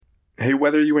Hey,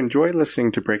 whether you enjoy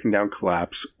listening to Breaking Down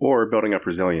Collapse or Building Up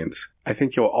Resilience, I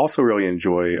think you'll also really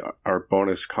enjoy our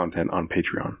bonus content on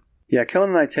Patreon. Yeah, Kellen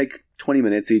and I take 20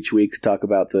 minutes each week to talk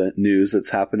about the news that's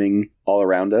happening all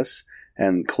around us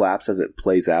and Collapse as it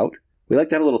plays out. We like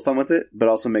to have a little fun with it, but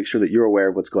also make sure that you're aware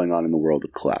of what's going on in the world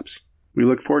of Collapse. We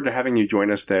look forward to having you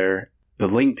join us there. The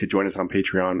link to join us on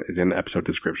Patreon is in the episode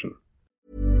description.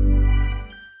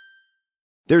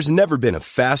 There's never been a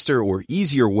faster or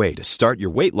easier way to start your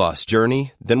weight loss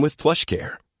journey than with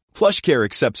PlushCare. PlushCare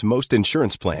accepts most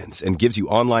insurance plans and gives you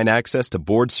online access to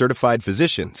board-certified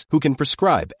physicians who can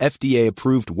prescribe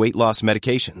FDA-approved weight loss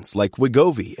medications like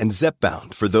Wegovy and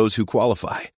Zepbound for those who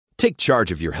qualify. Take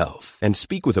charge of your health and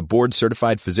speak with a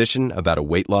board-certified physician about a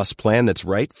weight loss plan that's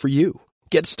right for you.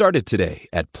 Get started today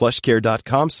at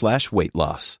plushcare.com/weight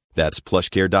loss. That's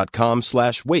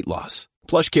plushcare.com/weight loss.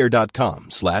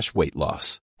 plushcare.com/weight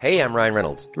loss. Hey, I'm Ryan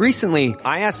Reynolds. Recently,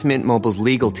 I asked Mint Mobile's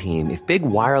legal team if big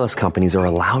wireless companies are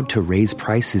allowed to raise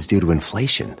prices due to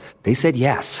inflation. They said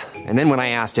yes. And then when I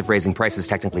asked if raising prices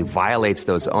technically violates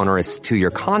those onerous two-year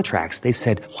contracts, they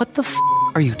said, "What the f***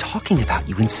 are you talking about,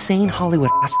 you insane Hollywood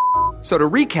ass?" So to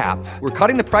recap, we're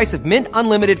cutting the price of Mint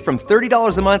Unlimited from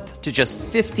 $30 a month to just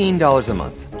 $15 a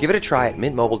month. Give it a try at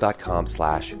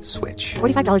mintmobile.com/switch.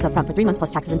 $45 up front for 3 months plus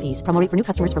taxes and fees. Promo rate for new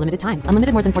customers for limited time.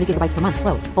 Unlimited more than 40 gigabytes per month.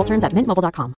 Slows full terms at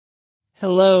mintmobile.com.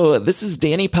 Hello, this is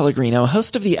Danny Pellegrino,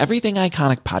 host of the Everything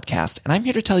Iconic podcast, and I'm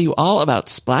here to tell you all about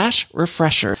Splash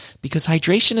Refresher, because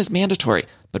hydration is mandatory,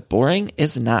 but boring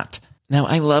is not. Now,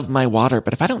 I love my water,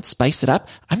 but if I don't spice it up,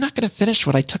 I'm not going to finish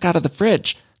what I took out of the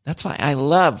fridge. That's why I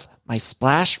love my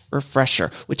Splash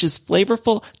Refresher, which is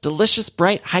flavorful, delicious,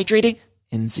 bright, hydrating,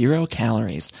 and 0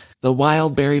 calories. The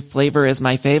wild berry flavor is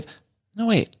my fave. No,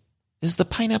 wait. Is the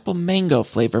pineapple mango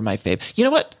flavor my fave? You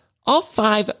know what? All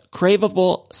 5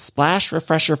 craveable Splash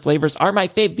Refresher flavors are my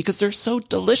fave because they're so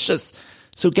delicious.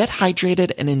 So get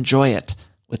hydrated and enjoy it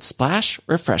with Splash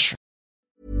Refresher.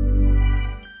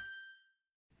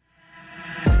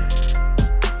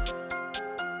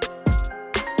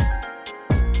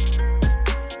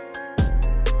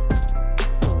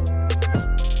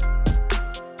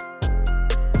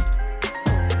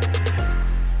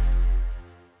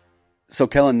 So,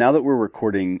 Kellen, now that we're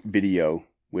recording video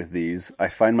with these, I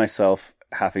find myself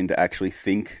having to actually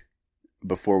think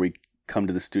before we come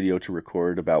to the studio to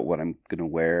record about what I'm going to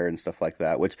wear and stuff like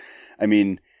that, which, I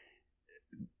mean,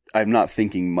 I'm not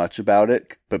thinking much about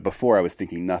it, but before I was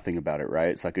thinking nothing about it,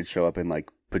 right? So I could show up in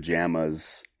like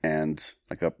pajamas and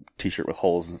like a t-shirt with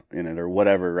holes in it or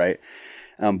whatever, right?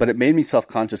 But it made me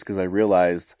self-conscious because I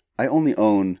realized I only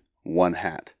own one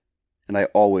hat and I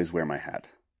always wear my hat.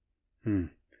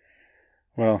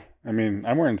 Well, I mean,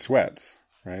 I'm wearing sweats,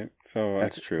 right? So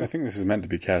that's true. I think this is meant to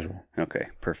be casual. Okay,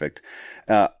 perfect.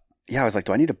 Yeah, I was like,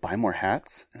 do I need to buy more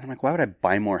hats? And I'm like, why would I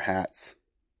buy more hats?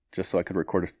 Just so I could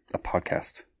record a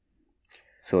podcast.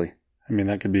 Silly. I mean,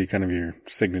 that could be kind of your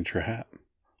signature hat.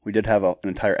 We did have an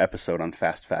entire episode on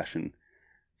fast fashion,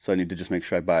 so I need to just make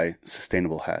sure I buy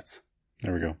sustainable hats.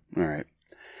 There we go. All right.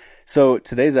 So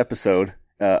today's episode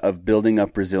of Building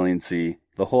Up Resiliency,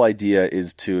 the whole idea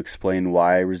is to explain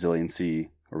why resiliency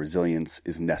or resilience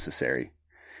is necessary.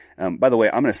 By the way,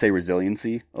 I'm going to say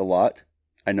resiliency a lot.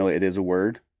 I know it is a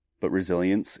word, but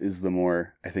resilience is the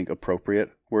more, I think,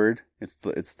 appropriate word. It's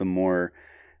the more,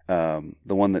 the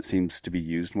one that seems to be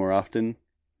used more often.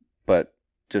 But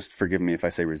just forgive me if I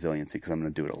say resiliency because I'm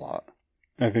going to do it a lot.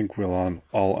 I think we'll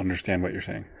all understand what you're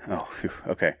saying. Oh, phew,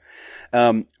 okay.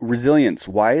 Resilience,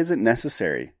 why is it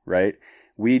necessary, right?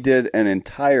 We did an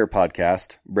entire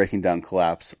podcast breaking down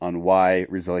Collapse on why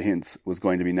resilience was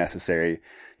going to be necessary.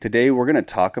 Today, we're going to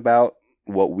talk about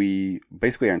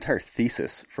basically our entire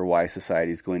thesis for why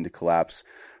society is going to collapse.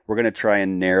 We're going to try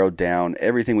and narrow down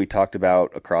everything we talked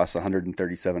about across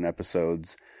 137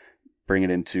 episodes, bring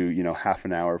it into, half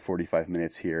an hour, 45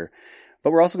 minutes here.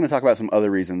 But we're also going to talk about some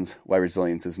other reasons why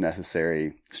resilience is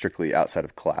necessary strictly outside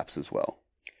of collapse as well.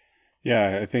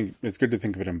 Yeah, I think it's good to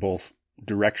think of it in both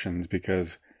directions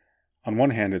because on one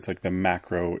hand, it's like the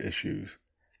macro issues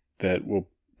that will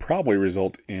probably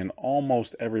result in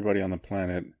almost everybody on the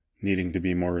planet needing to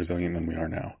be more resilient than we are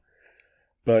now.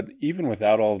 But even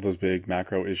without all of those big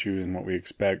macro issues and what we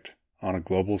expect on a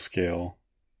global scale,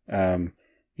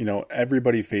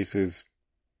 everybody faces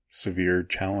severe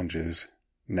challenges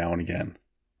now and again.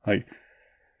 Like,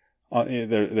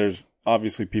 there's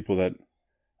obviously people that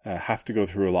have to go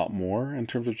through a lot more in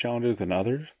terms of challenges than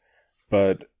others,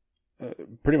 but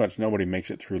pretty much nobody makes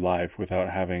it through life without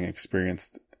having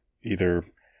experienced either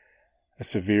a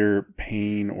severe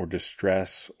pain or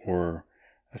distress or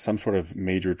some sort of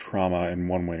major trauma in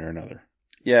one way or another.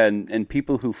 Yeah, and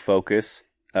people who focus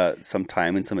some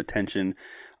time and some attention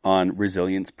on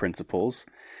resilience principles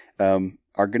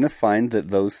are going to find that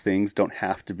those things don't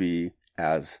have to be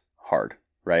as hard,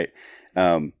 right?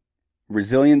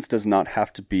 Resilience does not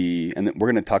have to be, and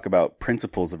we're going to talk about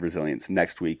principles of resilience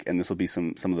next week, and this will be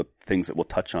some of the things that we'll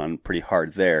touch on pretty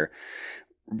hard there.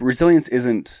 Resilience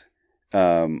isn't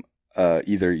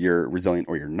either you're resilient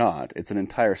or you're not. It's an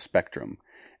entire spectrum.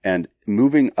 And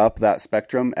moving up that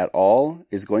spectrum at all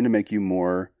is going to make you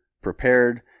more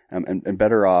prepared and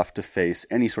better off to face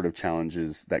any sort of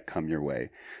challenges that come your way.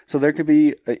 So there could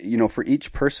be, for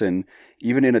each person,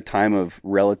 even in a time of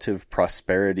relative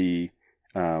prosperity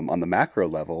on the macro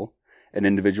level, an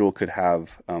individual could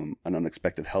have an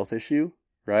unexpected health issue,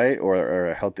 right? Or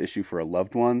a health issue for a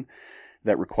loved one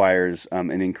that requires an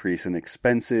increase in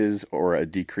expenses or a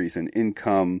decrease in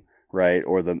income, right?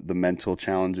 Or the mental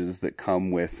challenges that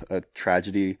come with a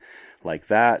tragedy like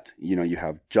that. You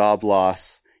have job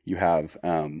loss, you have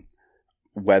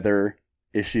weather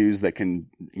issues that can,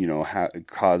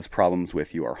 cause problems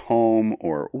with your home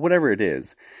or whatever it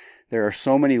is. There are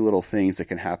so many little things that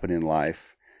can happen in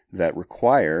life that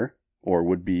require or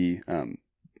would be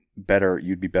better.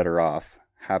 You'd be better off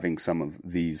having some of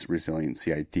these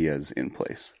resiliency ideas in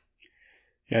place.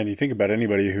 Yeah, and you think about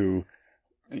anybody who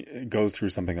goes through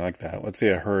something like that. Let's say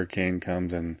a hurricane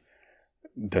comes and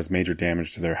does major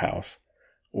damage to their house,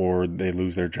 or they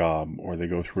lose their job, or they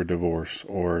go through a divorce,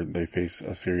 or they face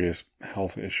a serious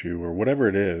health issue, or whatever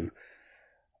it is.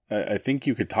 I think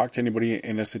you could talk to anybody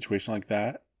in a situation like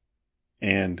that,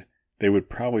 and they would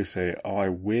probably say, oh, I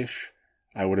wish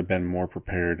I would have been more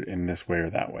prepared in this way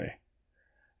or that way.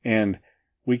 And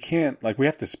we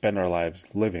have to spend our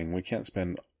lives living. We can't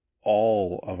spend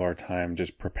all of our time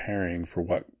just preparing for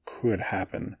what could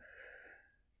happen.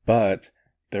 But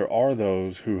there are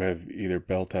those who have either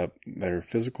built up their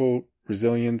physical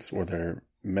resilience or their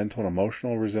mental and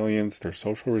emotional resilience, their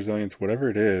social resilience, whatever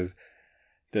it is,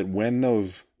 that when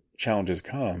those challenges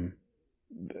come,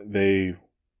 they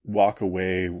walk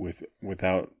away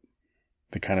without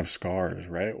the kind of scars,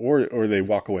 right? Or they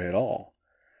walk away at all.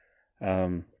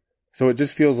 So it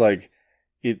just feels like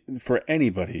for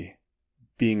anybody,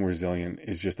 being resilient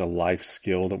is just a life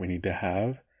skill that we need to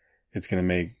have. It's going to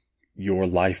make your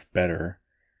life better.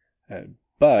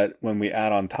 But when we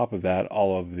add on top of that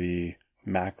all of the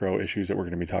macro issues that we're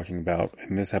going to be talking about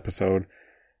in this episode,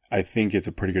 I think it's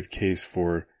a pretty good case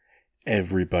for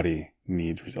everybody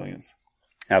needs resilience.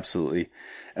 Absolutely.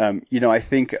 I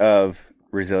think of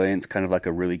resilience kind of like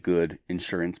a really good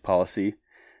insurance policy.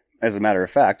 As a matter of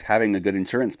fact, having a good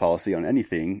insurance policy on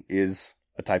anything is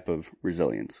a type of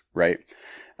resilience, right?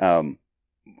 A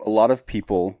lot of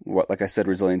people, like I said,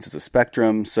 resilience is a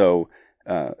spectrum. So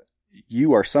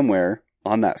you are somewhere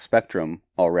on that spectrum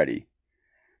already.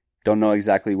 Don't know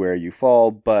exactly where you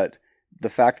fall, but the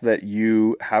fact that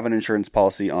you have an insurance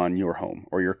policy on your home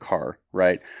or your car,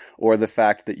 right? Or the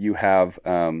fact that you have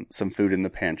some food in the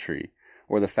pantry,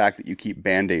 or the fact that you keep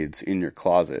Band-Aids in your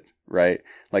closet, right?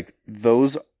 Like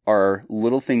those are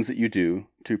little things that you do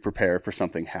to prepare for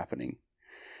something happening.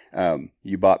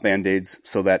 You bought Band-Aids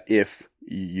so that if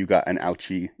you got an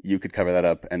ouchie, you could cover that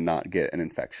up and not get an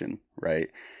infection, right?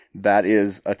 That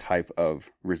is a type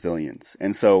of resilience.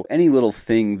 And so any little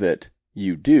thing that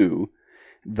you do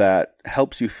that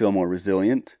helps you feel more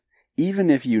resilient, even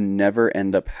if you never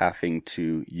end up having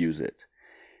to use it,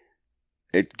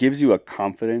 it gives you a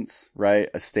confidence, right?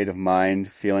 A state of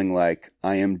mind, feeling like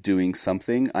I am doing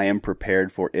something. I am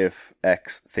prepared for if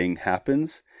X thing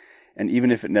happens. And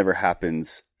even if it never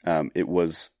happens, it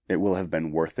will have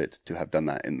been worth it to have done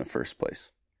that in the first place.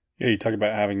 Yeah, you talk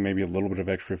about having maybe a little bit of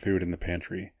extra food in the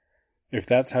pantry. If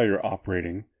that's how you're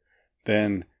operating,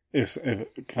 then if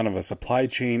kind of a supply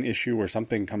chain issue or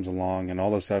something comes along and all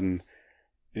of a sudden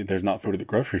there's not food at the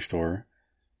grocery store,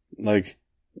 like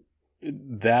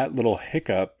that little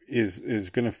hiccup is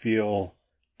going to feel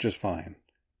just fine,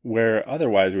 where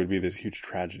otherwise it would be this huge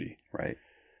tragedy. Right.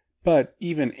 But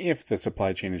even if the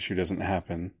supply chain issue doesn't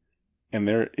happen and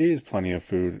there is plenty of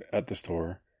food at the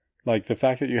store, like the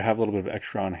fact that you have a little bit of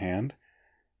extra on hand,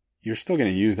 you're still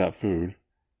going to use that food,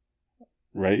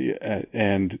 right?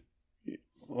 And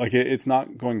like it's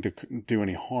not going to do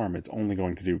any harm. It's only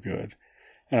going to do good.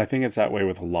 And I think it's that way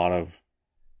with a lot of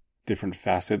different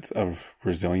facets of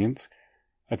resilience.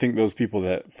 I think those people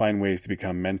that find ways to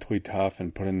become mentally tough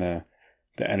and put in the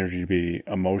energy to be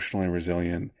emotionally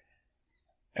resilient,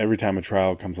 every time a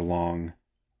trial comes along,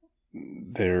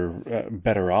 they're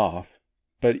better off.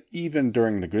 But even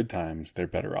during the good times, they're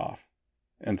better off.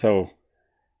 And so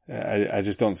I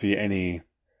just don't see any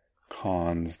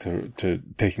cons to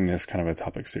taking this kind of a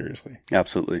topic seriously.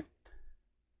 Absolutely.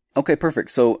 Okay,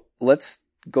 perfect. So let's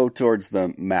go towards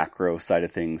the macro side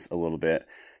of things a little bit,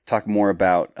 talk more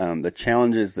about the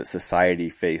challenges that society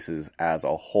faces as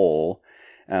a whole,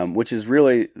 which is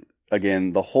really,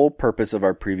 again, the whole purpose of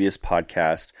our previous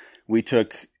podcast. We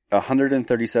took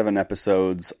 137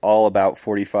 episodes, all about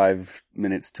 45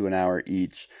 minutes to an hour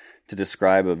each, to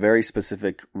describe a very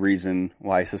specific reason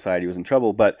why society was in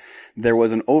trouble, but there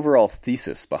was an overall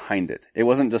thesis behind it. It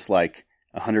wasn't just like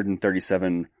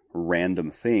 137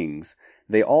 random things.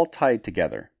 They all tied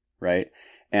together, right?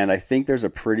 And I think there's a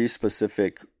pretty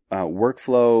specific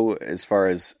workflow as far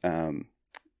as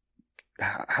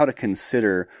how to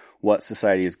consider what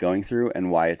society is going through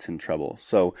and why it's in trouble.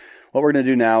 So what we're going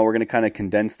to do now, we're going to kind of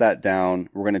condense that down.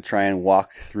 We're going to try and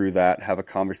walk through that, have a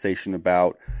conversation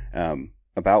about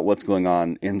what's going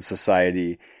on in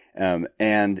society.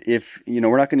 And if,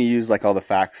 we're not going to use like all the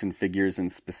facts and figures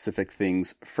and specific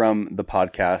things from the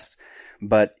podcast,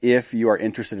 but if you are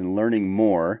interested in learning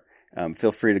more,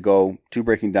 feel free to go to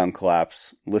Breaking Down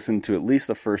Collapse, listen to at least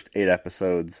the first 8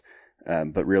 episodes,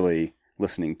 but really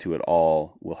listening to it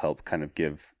all will help kind of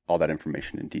give all that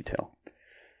information in detail.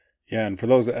 Yeah, and for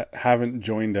those that haven't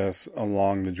joined us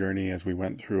along the journey as we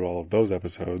went through all of those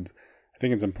episodes, I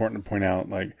think it's important to point out,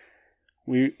 like,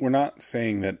 we're not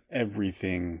saying that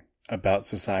everything about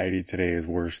society today is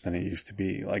worse than it used to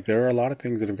be. Like, there are a lot of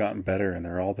things that have gotten better, and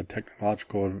there are all the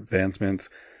technological advancements.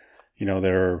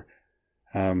 There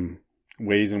are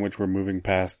ways in which we're moving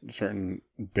past certain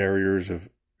barriers of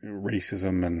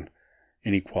racism and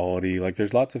inequality. Like,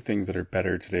 there's lots of things that are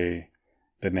better today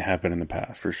than they have been in the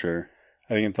past. For sure.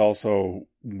 I think it's also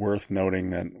worth noting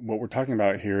that what we're talking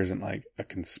about here isn't like a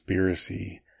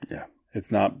conspiracy. Yeah.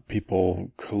 It's not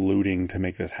people colluding to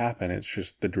make this happen. It's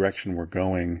just the direction we're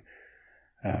going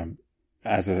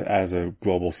as a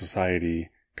global society,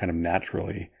 kind of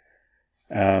naturally.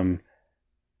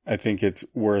 I think it's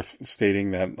worth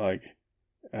stating that, like,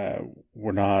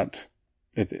 we're not...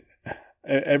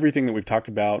 everything that we've talked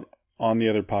about on the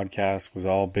other podcasts was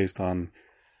all based on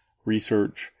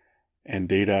research and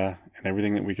data and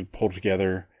everything that we could pull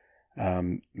together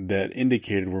that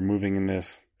indicated we're moving in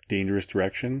this dangerous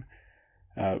direction.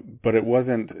 But it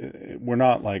wasn't, we're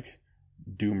not like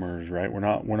doomers, right? We're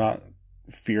not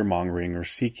fear mongering or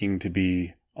seeking to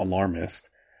be alarmist.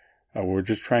 We're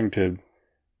just trying to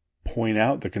point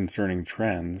out the concerning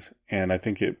trends. And I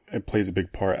think it plays a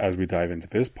big part as we dive into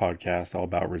this podcast all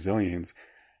about resilience,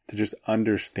 to just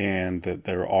understand that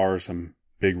there are some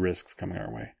big risks coming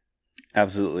our way.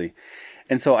 Absolutely.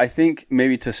 And so I think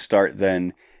maybe to start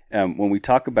then, when we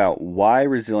talk about why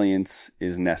resilience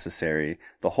is necessary,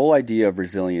 the whole idea of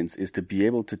resilience is to be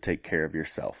able to take care of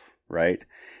yourself, right?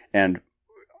 And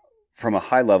from a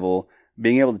high level,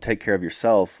 being able to take care of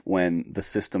yourself when the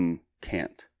system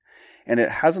can't. And it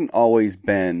hasn't always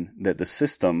been that the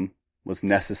system was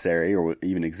necessary or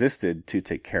even existed to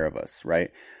take care of us,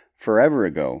 right? Forever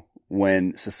ago,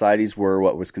 when societies were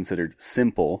what was considered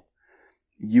simple,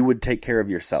 you would take care of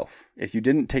yourself. If you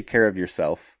didn't take care of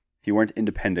yourself, if you weren't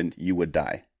independent, you would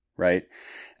die, right?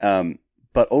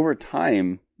 But over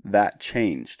time, that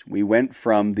changed. We went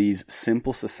from these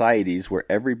simple societies where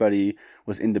everybody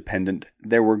was independent.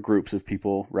 There were groups of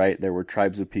people, right? There were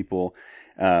tribes of people,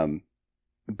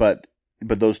 but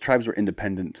those tribes were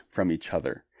independent from each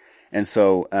other. And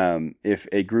so, if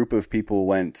a group of people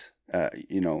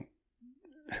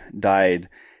died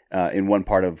in one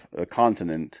part of a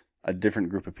continent, a different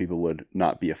group of people would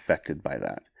not be affected by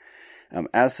that.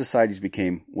 As societies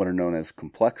became what are known as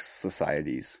complex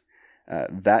societies,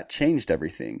 that changed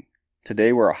everything.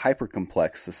 Today we're a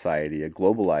hyper-complex society, a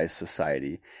globalized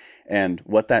society, and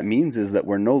what that means is that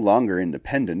we're no longer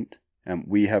independent.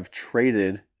 We have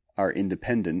traded our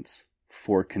independence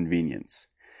for convenience.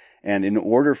 And in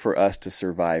order for us to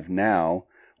survive now,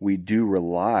 we do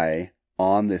rely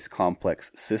on this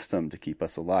complex system to keep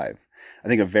us alive. I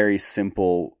think a very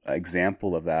simple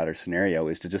example of that or scenario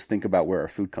is to just think about where our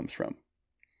food comes from.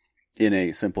 In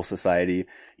a simple society,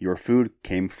 your food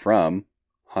came from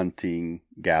hunting,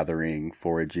 gathering,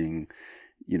 foraging.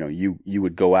 You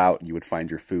would go out, you would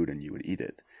find your food, and you would eat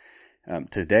it.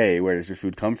 Today, where does your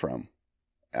food come from?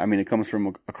 I mean, it comes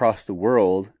from across the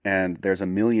world, and there's a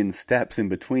million steps in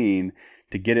between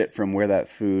to get it from where that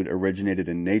food originated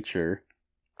in nature,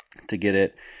 to get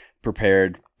it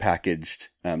prepared, packaged,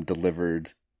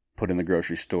 delivered, put in the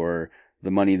grocery store, the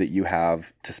money that you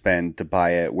have to spend to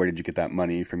buy it. Where did you get that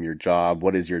money? From your job?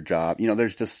 What is your job?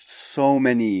 There's just so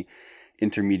many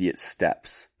intermediate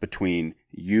steps between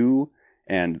you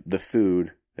and the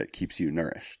food that keeps you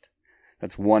nourished.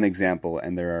 That's one example,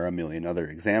 and there are a million other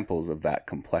examples of that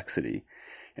complexity.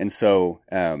 And so,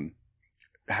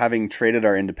 having traded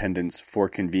our independence for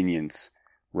convenience,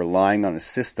 relying on a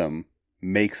system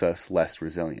makes us less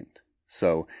resilient.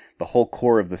 So the whole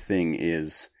core of the thing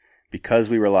is, because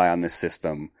we rely on this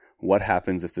system, what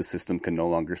happens if the system can no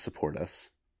longer support us?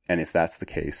 And if that's the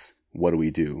case, what do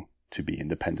we do to be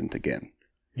independent again?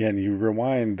 Yeah, and you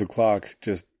rewind the clock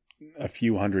just a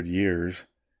few hundred years,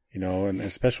 and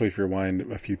especially if you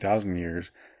rewind a few thousand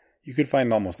years, you could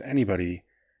find almost anybody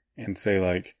and say,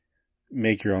 like,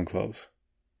 make your own clothes.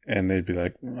 And they'd be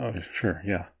like, oh, sure,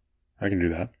 yeah, I can do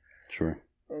that. Sure.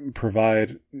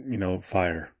 Provide,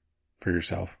 fire for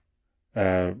yourself.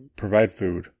 Provide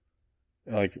food.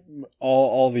 Like,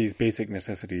 all these basic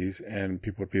necessities. And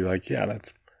people would be like, yeah,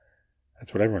 that's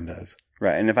what everyone does.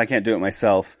 Right. And if I can't do it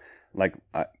myself, like,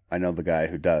 I know the guy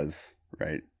who does,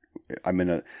 right?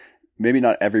 Maybe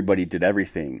not everybody did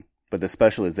everything, but the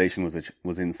specialization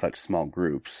was in such small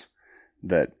groups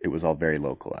that it was all very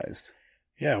localized.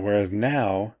 Yeah, whereas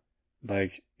now,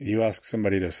 like, you ask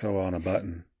somebody to sew on a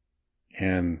button,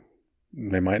 and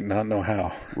they might not know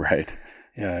how. Right.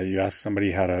 Yeah, you ask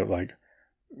somebody how to, like,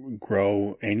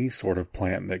 grow any sort of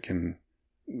plant that can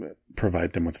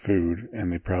provide them with food,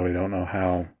 and they probably don't know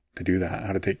how to do that,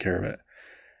 how to take care of it.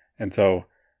 And so,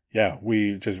 yeah,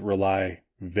 we just rely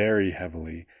very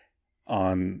heavily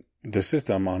on the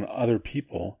system, on other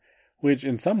people, which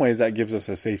in some ways that gives us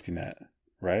a safety net,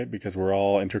 right? Because we're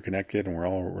all interconnected and we're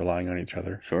all relying on each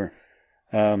other. Sure.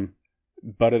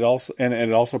 But it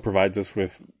also provides us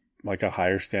with, like, a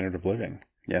higher standard of living.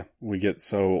 Yeah. We get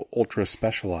so ultra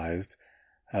specialized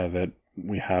that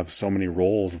we have so many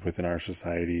roles within our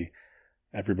society.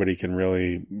 Everybody can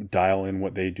really dial in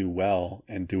what they do well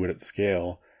and do it at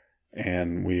scale.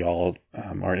 And we all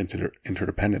are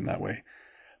interdependent that way.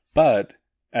 But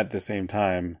at the same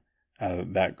time,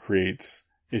 that creates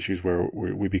issues where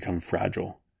we become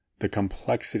fragile. The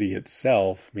complexity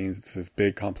itself means it's this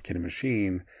big, complicated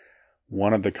machine.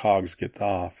 One of the cogs gets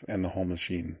off and the whole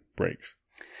machine breaks.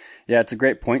 Yeah, it's a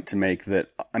great point to make that,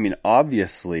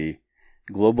 obviously,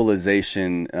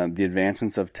 globalization, the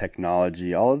advancements of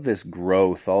technology, all of this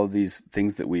growth, all of these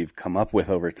things that we've come up with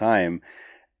over time,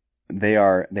 they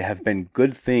have been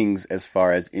good things as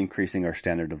far as increasing our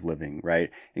standard of living,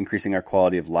 right? Increasing our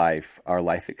quality of life, our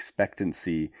life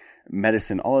expectancy,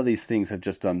 medicine, all of these things have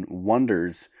just done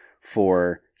wonders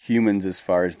for humans as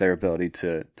far as their ability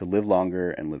to live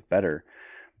longer and live better.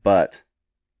 But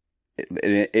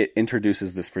it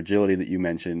introduces this fragility that you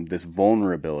mentioned, this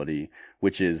vulnerability,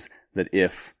 which is that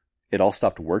if it all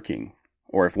stopped working,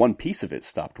 or if one piece of it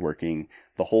stopped working,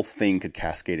 the whole thing could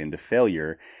cascade into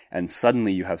failure, and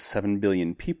suddenly you have 7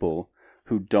 billion people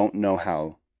who don't know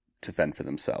how to fend for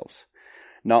themselves.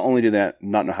 Not only do they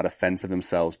not know how to fend for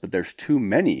themselves, but there's too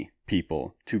many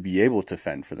people to be able to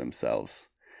fend for themselves.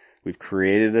 We've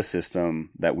created a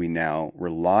system that we now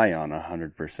rely on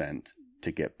 100%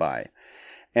 to get by.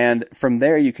 And from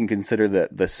there, you can consider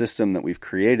that the system that we've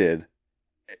created,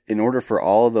 in order for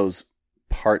all of those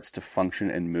parts to function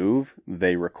and move,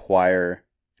 they require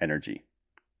energy.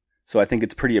 So I think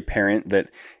it's pretty apparent that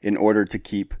in order to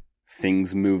keep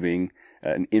things moving,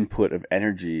 an input of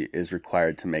energy is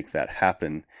required to make that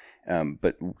happen.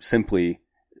 But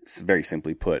very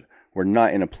simply put, we're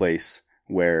not in a place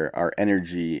where our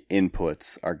energy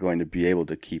inputs are going to be able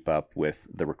to keep up with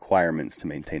the requirements to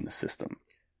maintain the system.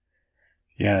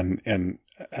 Yeah, and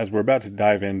as we're about to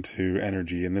dive into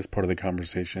energy in this part of the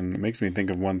conversation, it makes me think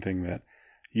of one thing that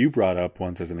you brought up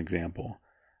once as an example,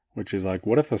 which is like,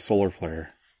 what if a solar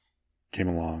flare came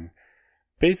along,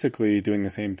 basically doing the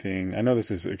same thing? I know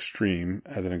this is extreme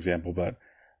as an example, but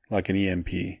like an EMP,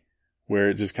 where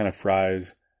it just kind of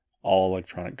fries all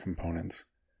electronic components.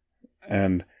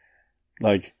 And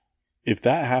like, if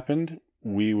that happened,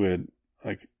 we would,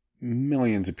 like,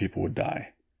 millions of people would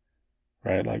die,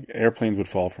 right? Like, airplanes would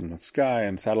fall from the sky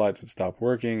and satellites would stop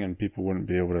working and people wouldn't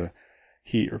be able to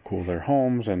heat or cool their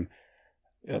homes. And,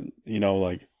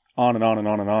 like, on and on and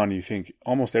on and on. You think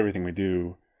almost everything we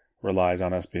do relies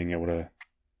on us being able to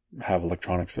have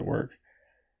electronics that work.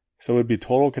 So it would be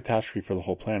total catastrophe for the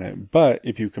whole planet. But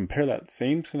if you compare that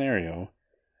same scenario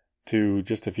to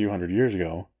just a few hundred years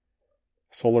ago,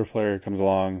 solar flare comes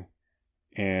along,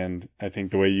 and I think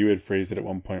the way you had phrased it at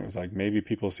one point was like, maybe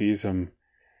people see some,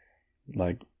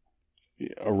 like,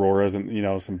 auroras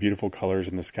and, some beautiful colors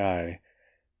in the sky,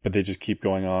 but they just keep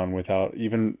going on without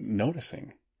even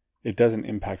noticing. It doesn't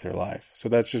impact their life. So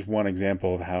that's just one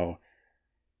example of how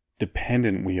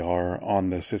dependent we are on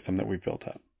the system that we've built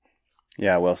up.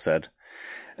 Yeah, well said.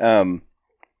 When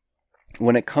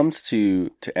it comes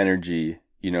to energy,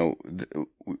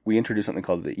 we introduced something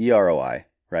called the EROI,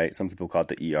 right? Some people call it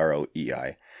the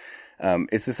EROEI.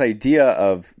 It's this idea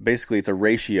of, basically, it's a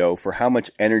ratio for how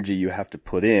much energy you have to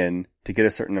put in to get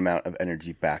a certain amount of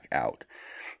energy back out.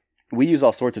 We use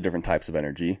all sorts of different types of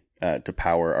energy to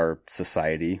power our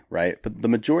society, right? But the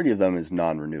majority of them is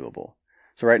non-renewable.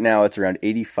 So right now it's around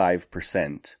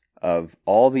 85% of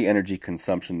all the energy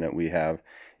consumption that we have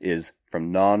is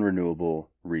from non-renewable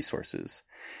resources,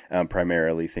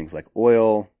 primarily things like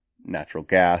oil, natural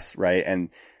gas, right? And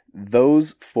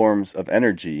those forms of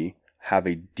energy have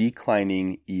a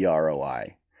declining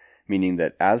EROI, meaning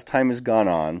that as time has gone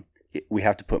on, we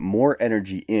have to put more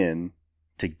energy in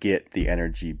to get the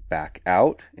energy back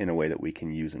out in a way that we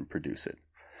can use and produce it.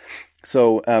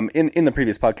 So in the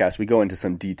previous podcast, we go into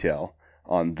some detail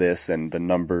on this and the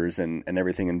numbers and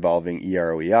everything involving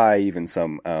EROEI, even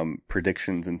some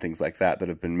predictions and things like that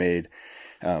have been made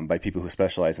by people who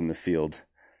specialize in the field.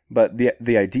 But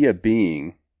the idea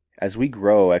being, as we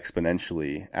grow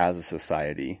exponentially as a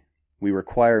society, we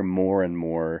require more and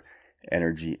more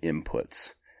energy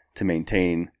inputs to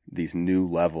maintain these new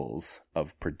levels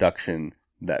of production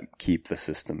that keep the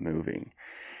system moving.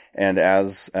 And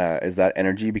as that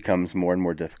energy becomes more and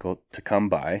more difficult to come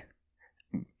by,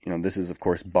 this is of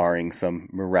course barring some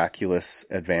miraculous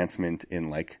advancement in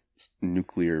like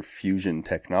nuclear fusion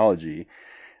technology,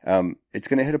 it's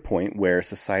going to hit a point where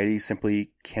society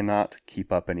simply cannot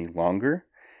keep up any longer,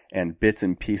 and bits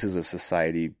and pieces of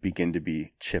society begin to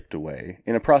be chipped away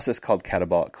in a process called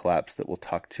catabolic collapse that we'll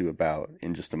talk to about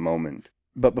in just a moment.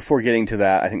 But before getting to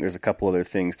that, I think there's a couple other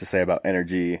things to say about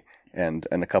energy and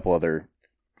a couple other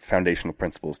foundational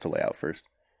principles to lay out first.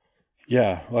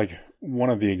 Yeah, like one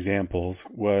of the examples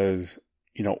was,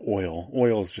 oil.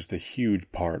 Oil is just a huge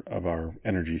part of our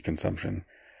energy consumption.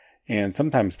 And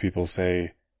sometimes people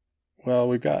say,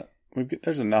 well,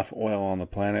 there's enough oil on the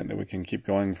planet that we can keep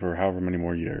going for however many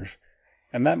more years.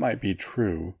 And that might be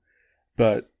true,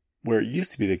 but where it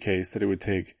used to be the case that it would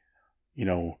take,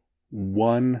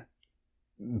 1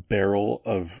 barrel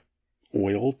of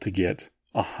oil to get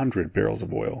 100 barrels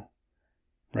of oil,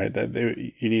 right?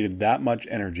 You needed that much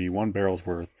energy, 1 barrel's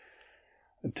worth,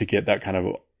 to get that kind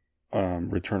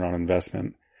of return on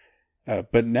investment.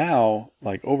 But now,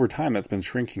 like over time, that's been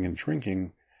shrinking and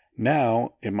shrinking.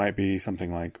 Now it might be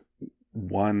something like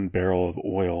 1 barrel of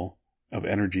oil of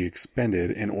energy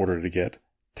expended in order to get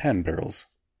 10 barrels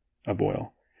of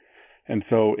oil. And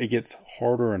so it gets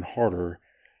harder and harder,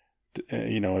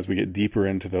 as we get deeper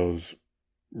into those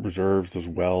reserves, those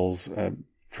wells,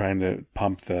 trying to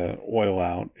pump the oil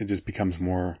out, it just becomes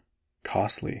more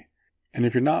costly. And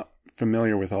if you're not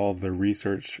familiar with all of the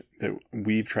research that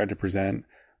we've tried to present,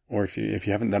 or if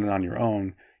you haven't done it on your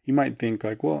own, you might think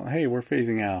like, well, hey, we're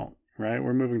phasing out, right?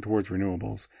 We're moving towards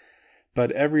renewables.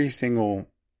 But every single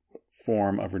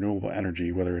form of renewable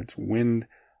energy, whether it's wind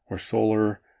or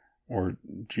solar or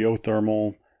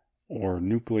geothermal or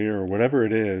nuclear or whatever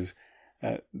it is,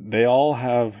 they all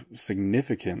have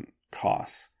significant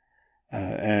costs.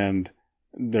 And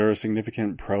there are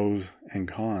significant pros and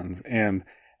cons. And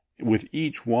with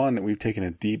each one that we've taken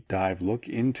a deep dive look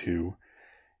into,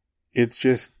 it's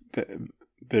just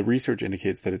the research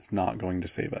indicates that it's not going to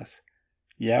save us.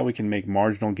 Yeah, we can make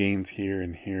marginal gains here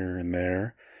and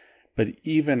there, but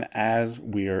even as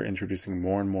we are introducing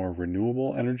more and more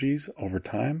renewable energies over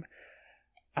time,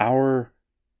 our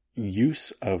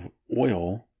use of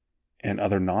oil and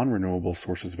other non-renewable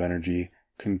sources of energy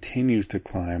continues to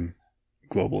climb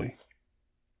globally.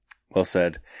 Well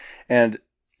said. And,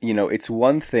 it's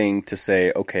one thing to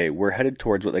say, okay, we're headed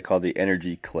towards what they call the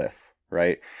energy cliff,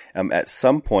 right? At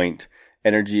some point,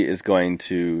 energy is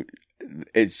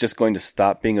it's just going to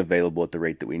stop being available at the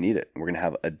rate that we need it. We're going to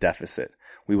have a deficit.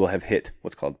 We will have hit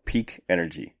what's called peak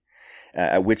energy,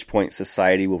 at which point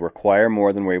society will require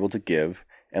more than we're able to give.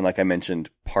 And like I mentioned,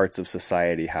 parts of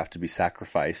society have to be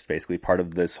sacrificed. Basically, part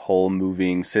of this whole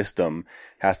moving system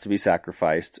has to be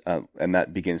sacrificed, and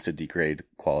that begins to degrade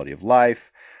quality of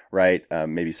life, right?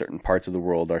 Maybe certain parts of the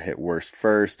world are hit worst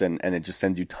first, and it just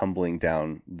sends you tumbling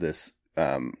down this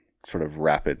sort of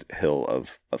rapid hill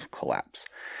of collapse.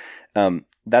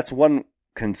 That's one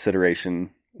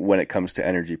consideration when it comes to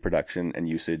energy production and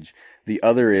usage. The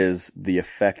other is the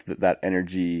effect that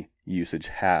energy usage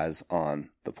has on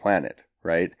the planet,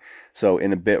 right? So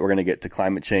in a bit, we're going to get to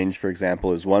climate change, for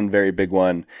example, is one very big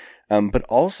one, but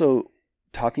also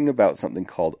talking about something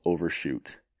called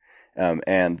overshoot,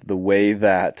 and the way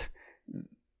that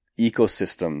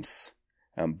ecosystems,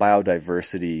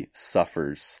 biodiversity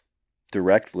suffers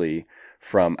directly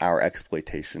from our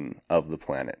exploitation of the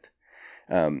planet.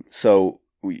 So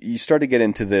you start to get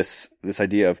into this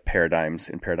idea of paradigms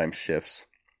and paradigm shifts.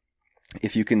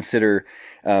 If you consider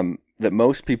that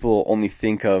most people only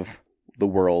think of the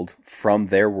world from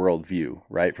their worldview,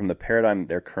 right? From the paradigm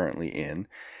they're currently in.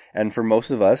 And for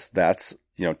most of us, that's,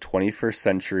 21st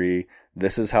century.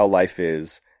 This is how life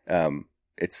is.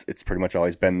 It's pretty much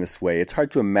always been this way. It's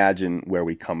hard to imagine where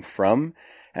we come from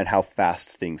and how fast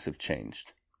things have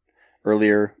changed.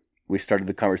 Earlier, we started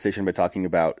the conversation by talking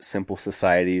about simple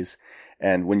societies.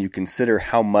 And when you consider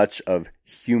how much of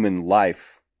human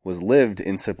life was lived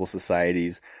in simple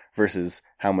societies versus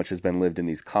how much has been lived in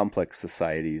these complex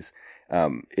societies,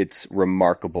 it's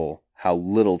remarkable how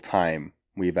little time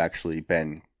we've actually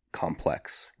been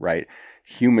complex, right?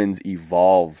 Humans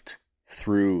evolved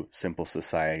through simple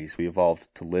societies. We evolved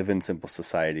to live in simple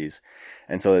societies.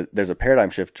 And so there's a paradigm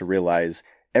shift to realize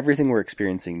everything we're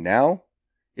experiencing now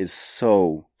is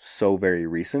so very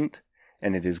recent,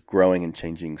 and it is growing and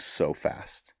changing so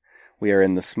fast. We are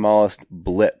in the smallest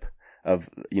blip of,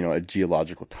 a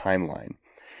geological timeline.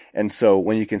 And so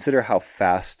when you consider how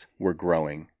fast we're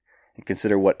growing and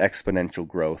consider what exponential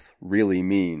growth really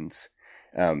means,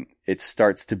 it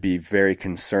starts to be very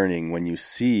concerning when you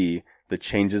see the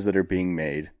changes that are being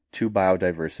made to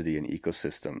biodiversity and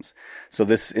ecosystems. So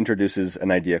this introduces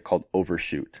an idea called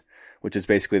overshoot, which is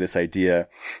basically this idea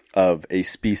of a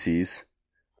species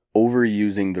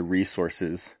overusing the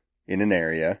resources in an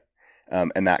area,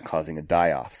 and that causing a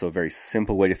die-off. So a very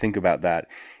simple way to think about that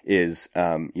is,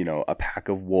 a pack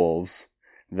of wolves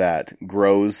that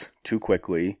grows too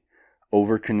quickly,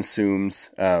 overconsumes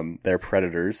their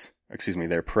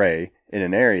prey in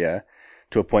an area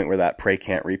to a point where that prey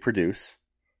can't reproduce.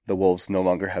 The wolves no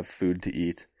longer have food to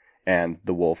eat, and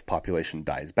the wolf population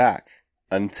dies back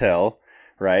until,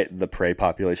 right, the prey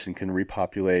population can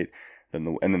repopulate,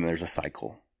 and then there's a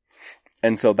cycle.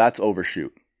 And so that's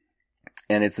overshoot.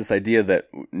 And it's this idea that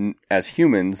as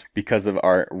humans, because of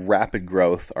our rapid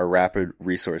growth, our rapid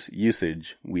resource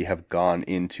usage, we have gone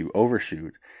into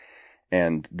overshoot.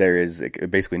 And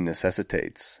it basically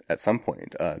necessitates at some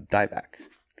point a dieback.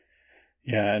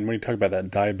 Yeah, and when you talk about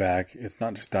that dieback, it's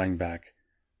not just dying back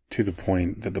to the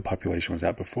point that the population was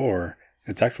at before,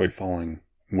 it's actually falling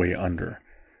way under.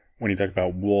 When you talk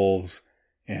about wolves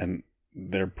and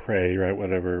their prey, right,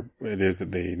 whatever it is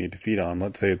that they need to feed on,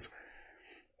 let's say it's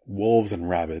wolves and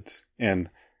rabbits, and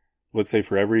let's say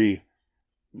for every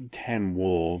 10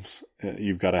 wolves,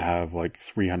 you've got to have like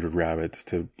 300 rabbits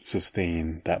to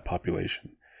sustain that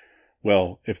population.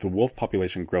 Well, if the wolf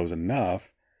population grows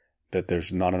enough that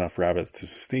there's not enough rabbits to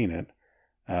sustain it,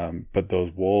 but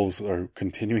those wolves are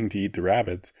continuing to eat the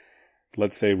rabbits,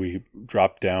 let's say we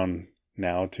drop down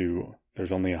now to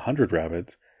there's only 100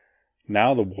 rabbits.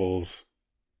 Now the wolves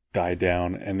die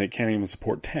down and they can't even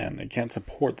support 10. It can't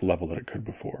support the level that it could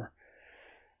before.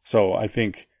 So I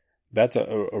think that's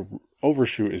a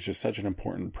overshoot is just such an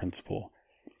important principle.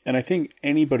 And I think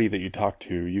anybody that you talk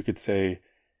to, you could say,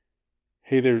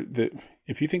 hey,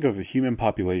 if you think of the human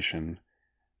population,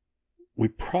 we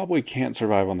probably can't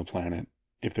survive on the planet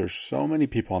if there's so many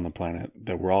people on the planet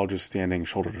that we're all just standing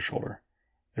shoulder to shoulder,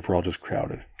 if we're all just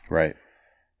crowded. Right.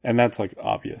 And that's like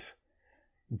obvious.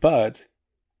 But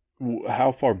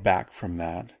how far back from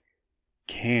that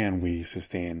can we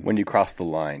sustain? When you cross the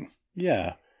line.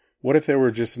 Yeah. What if there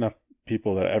were just enough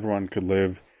people that everyone could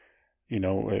live,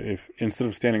 if instead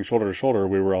of standing shoulder to shoulder,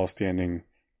 we were all standing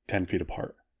 10 feet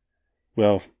apart?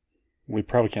 Well, we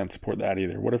probably can't support that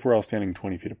either. What if we're all standing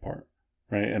 20 feet apart?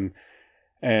 Right.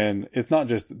 And it's not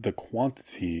just the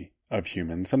quantity of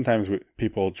humans. Sometimes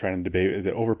people try to debate, is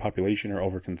it overpopulation or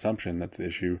overconsumption that's the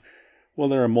issue? Well,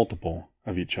 there are multiple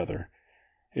of each other.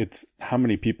 It's how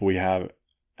many people we have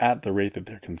at the rate that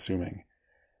they're consuming.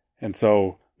 And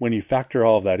so when you factor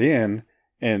all of that in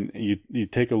and you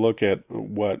take a look at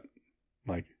what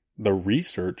like the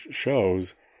research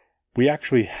shows, we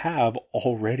actually have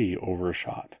already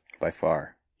overshot. By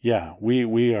far. Yeah,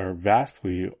 we are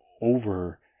vastly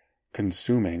over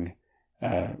consuming,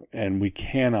 and we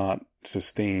cannot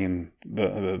sustain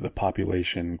the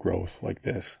population growth like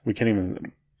this. We can't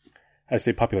even, I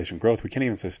say population growth, we can't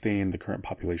even sustain the current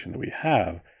population that we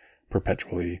have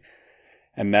perpetually.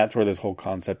 And that's where this whole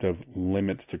concept of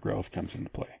limits to growth comes into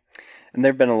play. And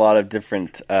there have been a lot of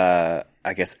different,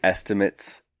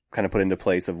 estimates kind of put into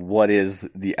place of what is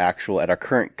the actual, at our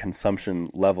current consumption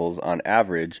levels on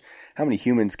average, how many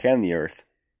humans can the earth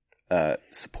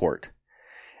support?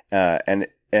 And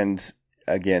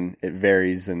again, it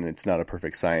varies and it's not a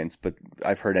perfect science, but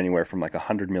I've heard anywhere from like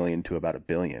 100 million to about 1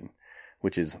 billion,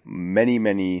 which is many,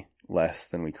 many less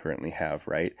than we currently have,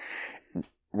 right?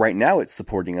 Right now it's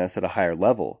supporting us at a higher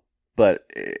level, but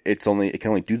it can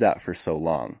only do that for so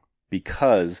long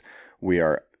because we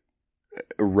are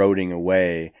eroding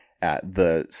away at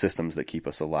the systems that keep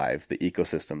us alive, the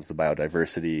ecosystems, the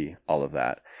biodiversity, all of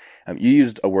that. You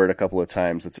used a word a couple of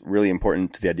times that's really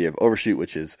important to the idea of overshoot,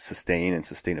 which is sustain and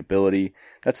sustainability.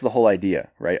 That's the whole idea,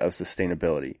 right, of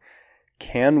sustainability.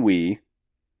 Can we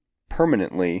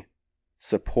permanently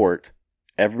support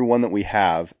everyone that we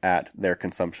have at their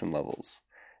consumption levels?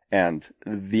 And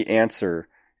the answer,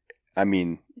 I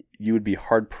mean, you would be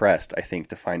hard pressed, I think,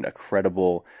 to find a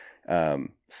credible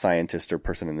scientist or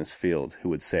person in this field who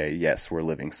would say, yes, we're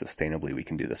living sustainably. We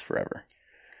can do this forever.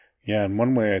 Yeah. And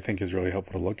one way I think is really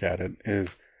helpful to look at it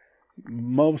is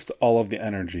most all of the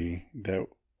energy that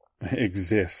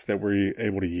exists that we're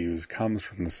able to use comes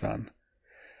from the sun.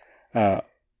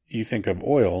 You think of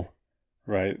oil,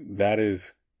 right? That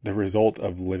is the result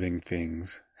of living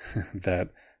things that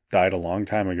died a long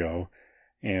time ago,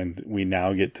 and we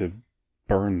now get to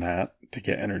burn that to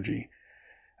get energy.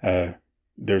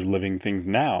 There's living things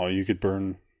now. You could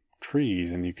burn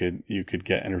trees, and you could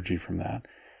get energy from that.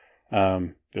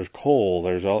 There's coal.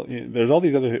 There's all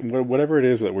these other whatever it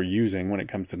is that we're using when it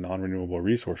comes to non-renewable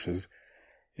resources.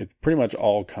 It's pretty much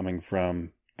all coming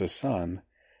from the sun,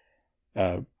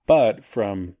 but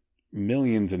from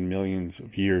millions and millions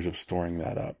of years of storing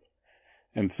that up.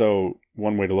 And so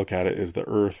one way to look at it is the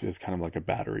earth is kind of like a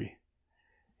battery.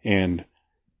 And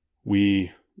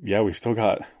we've still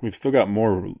got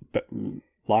more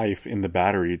life in the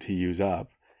battery to use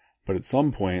up, but at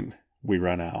some point we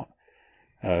run out.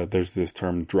 There's this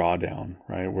term drawdown,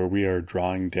 right? Where we are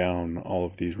drawing down all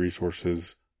of these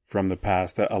resources from the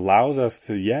past that allows us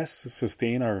to, yes,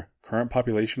 sustain our current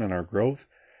population and our growth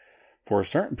for a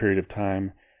certain period of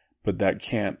time, but that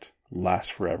can't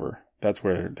last forever. That's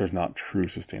where there's not true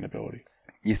sustainability.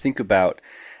 You think about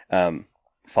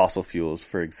fossil fuels,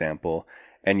 for example,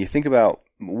 and you think about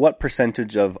what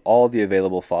percentage of all the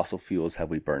available fossil fuels have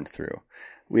we burned through.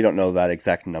 We don't know that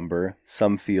exact number.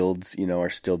 Some fields, are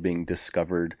still being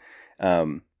discovered,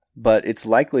 but it's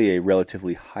likely a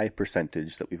relatively high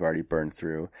percentage that we've already burned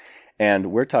through.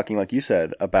 And we're talking, like you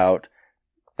said, about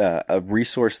a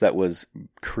resource that was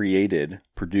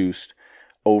produced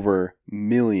over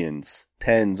millions,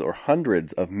 tens or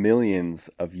hundreds of millions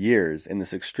of years in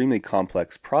this extremely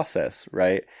complex process,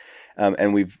 right?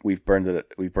 And we've burned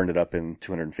it up in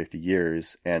 250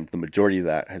 years, and the majority of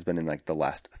that has been in like the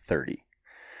last 30.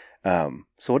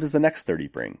 So what does the next 30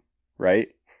 bring, right?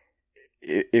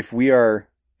 And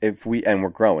we're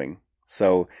growing.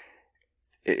 So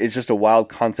it's just a wild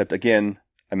concept. Again,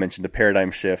 I mentioned a paradigm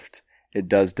shift. It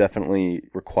does definitely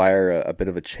require a bit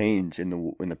of a change in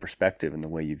the perspective and the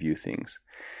way you view things.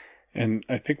 And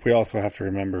I think we also have to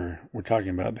remember we're talking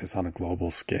about this on a global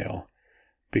scale,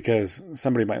 because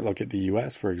somebody might look at the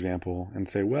U.S., for example, and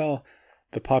say, well,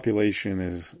 the population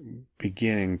is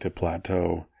beginning to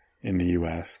plateau in the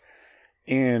U.S.,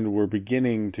 and we're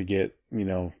beginning to get,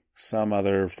 some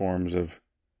other forms of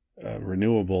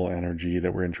renewable energy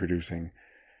that we're introducing.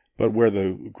 But where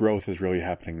the growth is really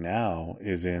happening now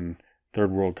is in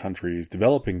third world countries,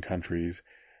 developing countries,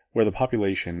 where the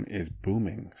population is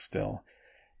booming still.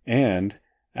 And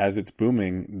as it's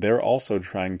booming, they're also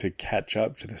trying to catch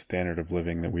up to the standard of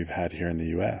living that we've had here in the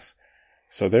U.S.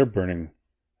 So they're burning,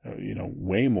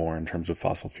 way more in terms of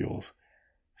fossil fuels.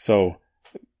 So,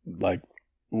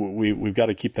 we've got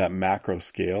to keep that macro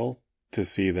scale to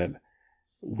see that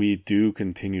we do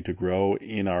continue to grow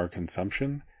in our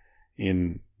consumption,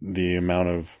 in the amount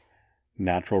of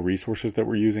natural resources that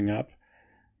we're using up,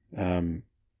 in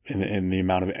the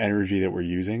amount of energy that we're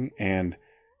using. And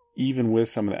even with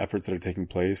some of the efforts that are taking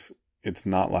place, it's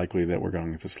not likely that we're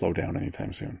going to slow down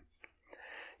anytime soon.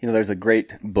 There's a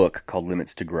great book called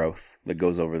Limits to Growth that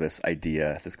goes over this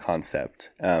idea, this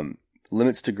concept.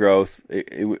 Limits to Growth,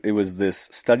 it was this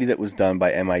study that was done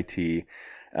by MIT.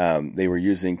 They were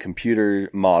using computer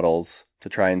models to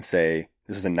try and say,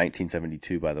 this was in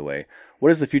 1972, by the way, what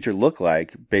does the future look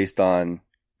like based on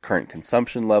current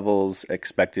consumption levels,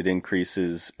 expected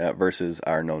increases versus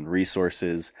our known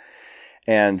resources?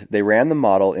 And they ran the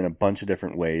model in a bunch of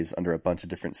different ways under a bunch of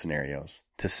different scenarios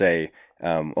to say,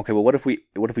 okay, well, what if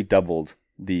we doubled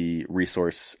the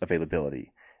resource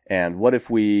availability? And what if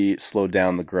we slowed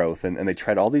down the growth? And they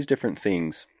tried all these different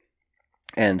things.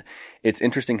 And it's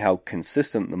interesting how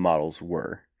consistent the models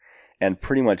were. And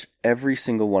pretty much every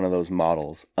single one of those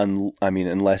models,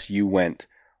 unless you went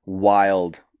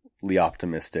wildly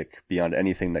optimistic beyond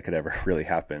anything that could ever really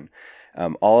happen,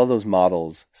 all of those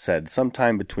models said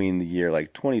sometime between the year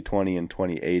like 2020 and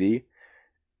 2080,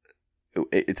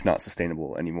 it's not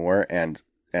sustainable anymore. And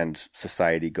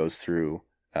society goes through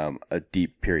a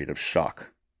deep period of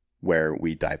shock where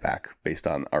we die back based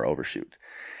on our overshoot.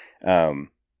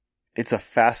 It's a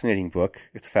fascinating book.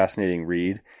 It's a fascinating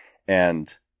read.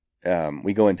 And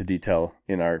we go into detail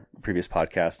in our previous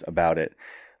podcast about it.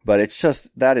 But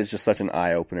that is just such an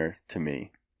eye-opener to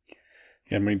me.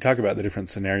 Yeah, and when you talk about the different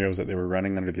scenarios that they were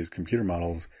running under these computer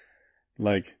models,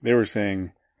 like they were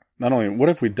saying, not only what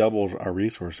if we doubled our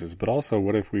resources, but also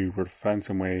what if we were to find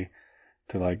some way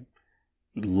to like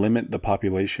limit the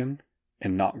population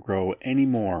and not grow any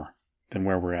more than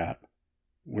where we're at,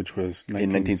 which was in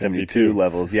 1972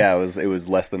 levels. Yeah, it was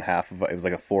less than half of, it was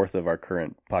like a fourth of our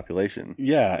current population.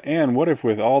 Yeah, and what if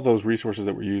with all those resources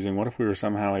that we're using, what if we were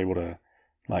somehow able to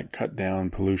like cut down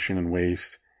pollution and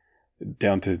waste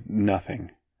down to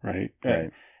nothing, right?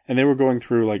 Right. And they were going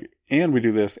through like, and we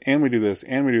do this, and we do this,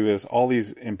 and we do this, all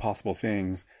these impossible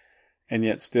things. And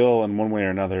yet still in one way or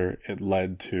another, it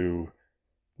led to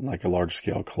like a large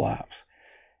scale collapse.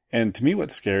 And to me,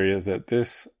 what's scary is that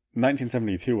this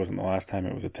 1972 wasn't the last time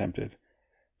it was attempted.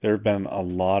 There have been a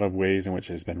lot of ways in which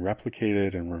it has been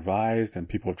replicated and revised, and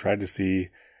people have tried to see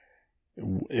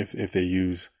if they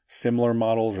use similar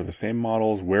models or the same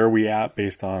models, where are we at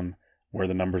based on where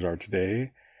the numbers are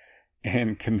today.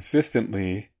 And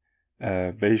consistently,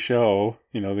 they show,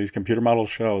 these computer models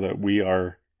show that we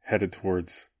are headed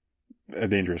towards a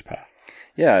dangerous path.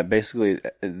 Yeah, basically,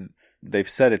 they've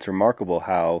said it's remarkable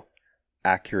how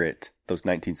accurate those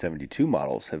 1972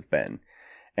 models have been,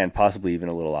 and possibly even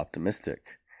a little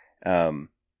optimistic.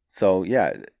 So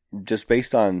yeah, just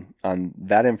based on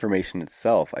that information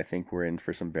itself, I think we're in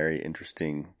for some very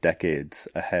interesting decades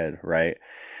ahead, right?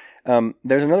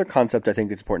 There's another concept I think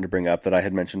that's important to bring up that I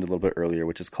had mentioned a little bit earlier,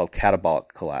 which is called catabolic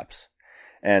collapse.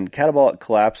 And catabolic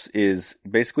collapse is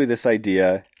basically this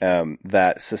idea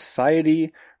that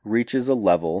society reaches a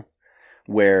level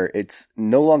where it's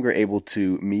no longer able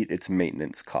to meet its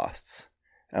maintenance costs.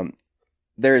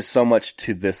 There is so much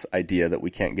to this idea that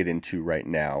we can't get into right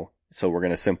now, so we're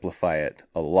going to simplify it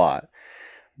a lot.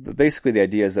 But basically the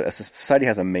idea is that a society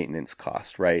has a maintenance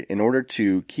cost, right? In order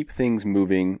to keep things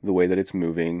moving the way that it's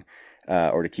moving,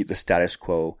 or to keep the status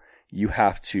quo, you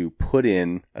have to put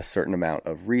in a certain amount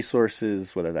of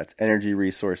resources, whether that's energy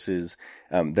resources.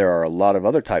 There are a lot of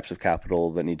other types of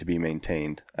capital that need to be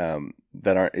maintained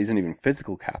that isn't even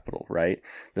physical capital, right?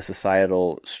 The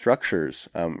societal structures,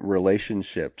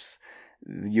 relationships.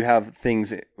 You have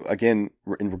things, again,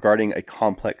 regarding a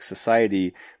complex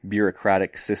society,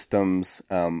 bureaucratic systems,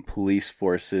 police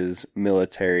forces,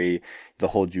 military, the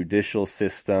whole judicial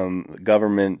system,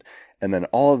 government, and then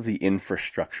all of the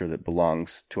infrastructure that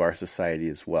belongs to our society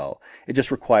as well. It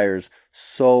just requires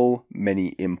so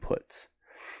many inputs.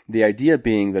 The idea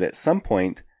being that at some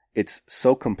point, it's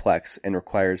so complex and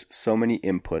requires so many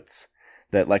inputs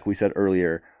that, like we said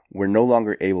earlier, we're no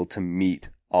longer able to meet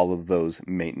all of those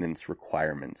maintenance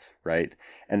requirements, right?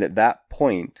 And at that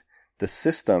point, the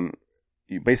system,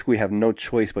 you basically have no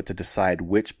choice but to decide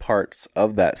which parts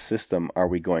of that system are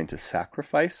we going to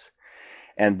sacrifice.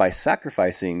 And by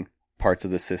sacrificing parts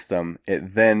of the system,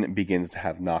 it then begins to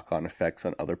have knock-on effects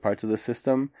on other parts of the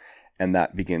system, and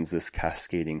that begins this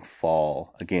cascading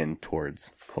fall, again,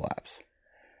 towards collapse.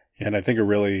 Yeah, and I think a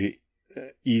really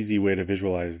easy way to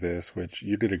visualize this, which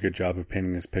you did a good job of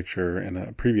painting this picture in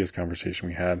a previous conversation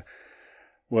we had,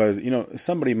 was,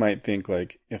 somebody might think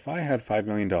like, if I had $5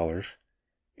 million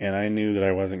and I knew that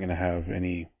I wasn't going to have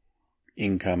any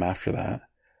income after that,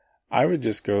 I would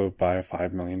just go buy a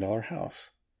 $5 million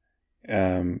house.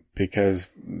 Because,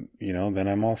 then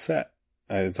I'm all set.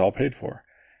 It's all paid for.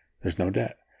 There's no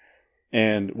debt.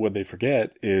 And what they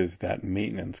forget is that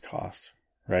maintenance cost,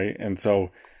 right? And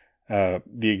so,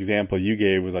 the example you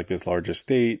gave was like this large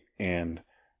estate, and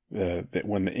that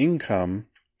when the income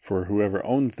for whoever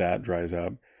owns that dries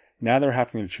up, now they're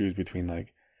having to choose between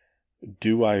like,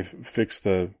 do I fix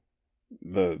the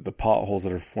potholes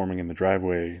that are forming in the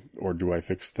driveway, or do I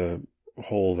fix the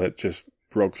hole that just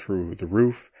broke through the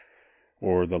roof,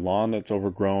 or the lawn that's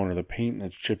overgrown, or the paint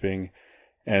that's chipping?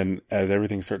 And as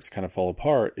everything starts to kind of fall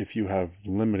apart, if you have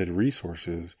limited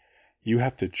resources, you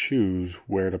have to choose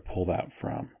where to pull that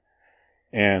from.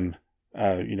 And,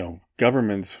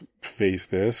 governments face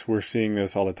this. We're seeing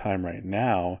this all the time right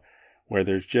now, where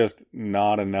there's just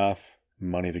not enough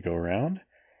money to go around.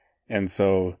 And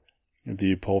so do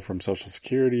you pull from Social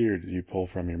Security, or do you pull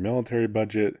from your military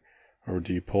budget, or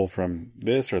do you pull from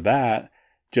this or that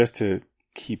just to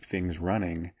keep things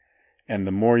running? And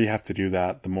the more you have to do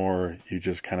that, the more you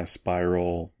just kind of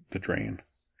spiral the drain.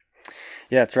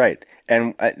 Yeah, that's right.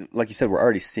 And like you said, we're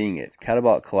already seeing it.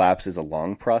 Catabolic collapse is a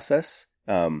long process.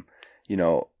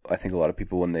 I think a lot of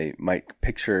people, when they might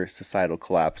picture societal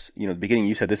collapse, at the beginning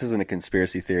you said this isn't a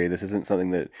conspiracy theory. This isn't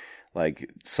something that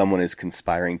like someone is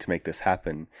conspiring to make this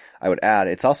happen. I would add,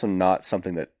 it's also not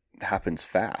something that happens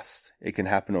fast. It can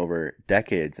happen over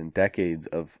decades and decades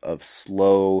of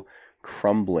slow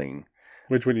crumbling.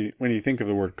 Which when you think of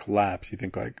the word collapse, you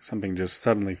think like something just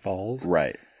suddenly falls.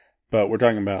 Right. But we're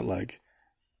talking about like,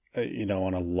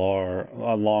 on a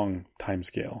long time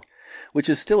scale. Which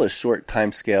is still a short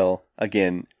time scale,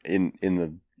 again, in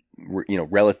the,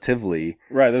 relatively.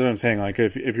 Right, that's what I'm saying. Like,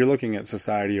 if you're looking at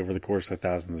society over the course of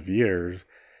thousands of years,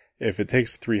 if it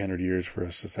takes 300 years for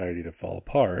a society to fall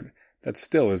apart, that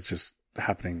still is just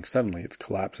happening suddenly. It's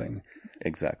collapsing.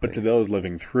 Exactly. But to those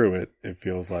living through it, it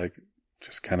feels like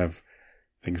just kind of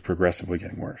things progressively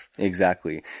getting worse.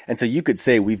 Exactly. And so you could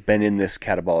say we've been in this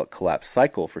catabolic collapse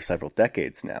cycle for several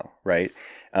decades now, right?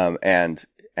 And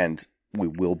we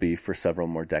will be for several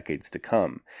more decades to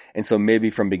come. And so maybe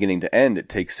from beginning to end, it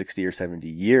takes 60 or 70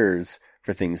 years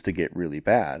for things to get really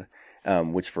bad,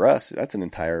 which for us, that's an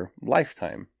entire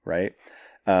lifetime, right?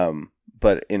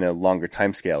 But in a longer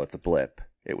time scale, it's a blip.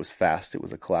 It was fast. It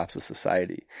was a collapse of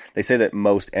society. They say that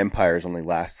most empires only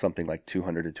last something like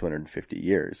 200 to 250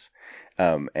 years.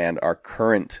 And our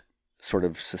current sort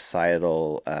of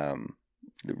societal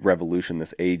revolution,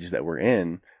 this age that we're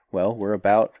in, well, we're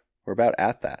about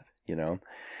at that.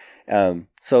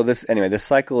 So this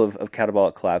cycle of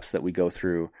catabolic collapse that we go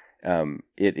through, it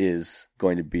is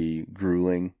going to be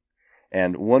grueling.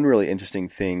 And one really interesting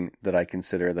thing that I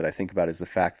consider, that I think about, is the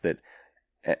fact that,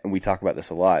 and we talk about this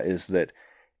a lot, is that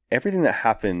everything that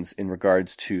happens in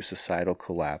regards to societal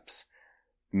collapse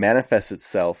manifests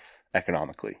itself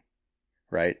economically,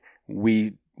 right?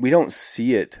 We don't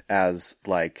see it as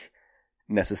like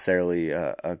necessarily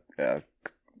a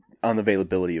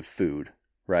unavailability of food,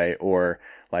 right? Or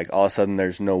like all of a sudden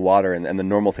there's no water and the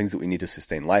normal things that we need to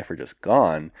sustain life are just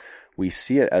gone. We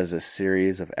see it as a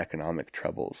series of economic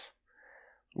troubles.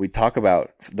 We talk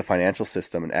about the financial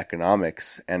system and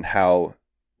economics and how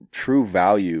true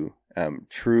value,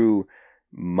 true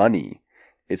money,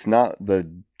 it's not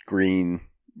the green,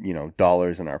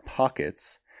 dollars in our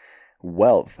pockets.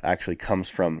 Wealth actually comes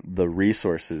from the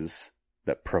resources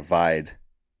that provide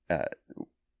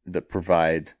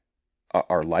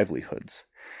our livelihoods.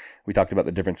 We talked about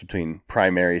the difference between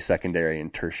primary, secondary,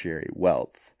 and tertiary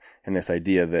wealth, and this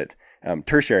idea that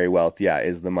tertiary wealth,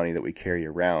 is the money that we carry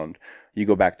around. You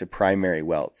go back to primary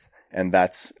wealth, and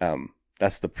that's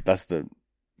the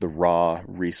raw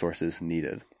resources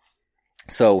needed.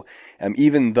 So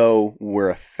even though we're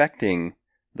affecting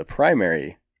the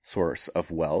primary source of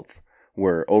wealth,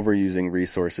 we're overusing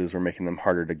resources, we're making them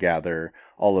harder to gather,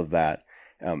 all of that,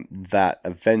 that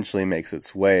eventually makes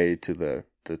its way to the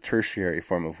tertiary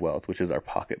form of wealth, which is our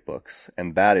pocketbooks.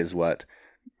 And that is what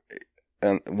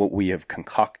we have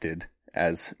concocted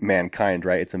as mankind,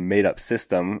 right? It's a made up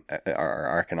system,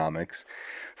 our economics,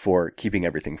 for keeping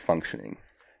everything functioning.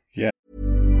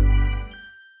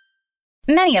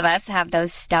 Many of us have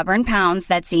those stubborn pounds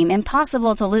that seem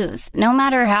impossible to lose, no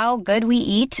matter how good we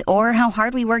eat or how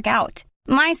hard we work out.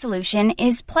 My solution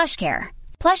is PlushCare.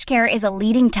 PlushCare is a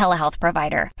leading telehealth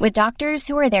provider with doctors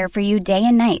who are there for you day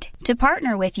and night to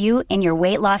partner with you in your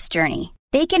weight loss journey.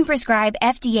 They can prescribe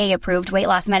FDA-approved weight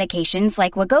loss medications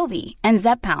like Wegovy and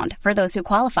Zepbound for those who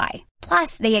qualify.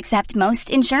 Plus, they accept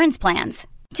most insurance plans.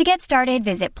 To get started,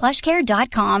 visit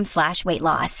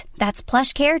plushcare.com/weightloss. That's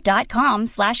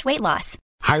plushcare.com/weightloss.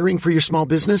 Hiring for your small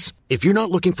business? If you're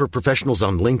not looking for professionals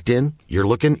on LinkedIn, you're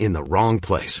looking in the wrong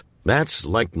place. That's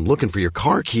like looking for your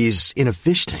car keys in a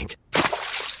fish tank.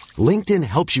 LinkedIn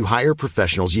helps you hire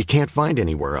professionals you can't find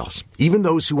anywhere else, even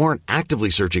those who aren't actively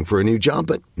searching for a new job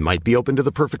but might be open to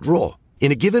the perfect role.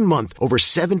 In a given month, over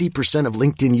 70% of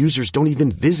LinkedIn users don't even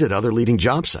visit other leading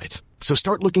job sites. So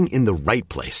start looking in the right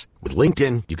place. With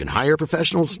LinkedIn, you can hire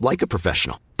professionals like a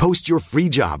professional. Post your free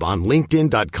job on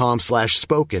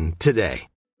linkedin.com/spoken today.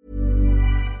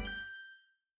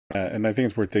 And I think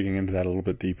it's worth digging into that a little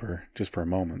bit deeper just for a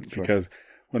moment, Sure. Because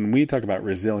when we talk about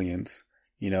resilience,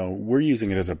 we're using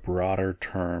it as a broader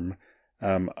term.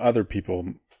 Other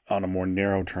people on a more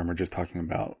narrow term are just talking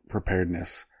about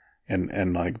preparedness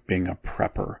and like being a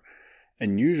prepper.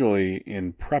 And usually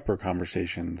in prepper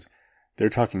conversations, they're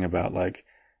talking about like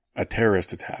a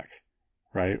terrorist attack,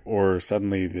 right? Or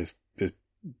suddenly this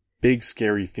big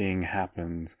scary thing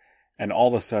happens and all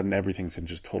of a sudden everything's in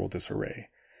just total disarray.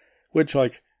 Which,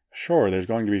 like, sure, there's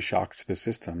going to be shocks to the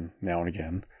system now and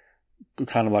again.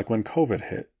 Kind of like when COVID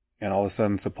hit and all of a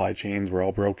sudden supply chains were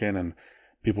all broken and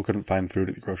people couldn't find food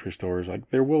at the grocery stores. Like,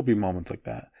 there will be moments like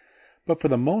that. But for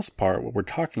the most part, what we're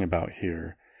talking about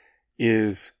here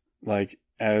is like,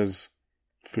 as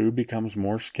food becomes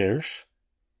more scarce,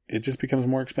 it just becomes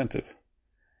more expensive.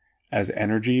 As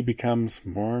energy becomes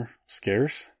more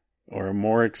scarce or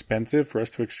more expensive for us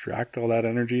to extract all that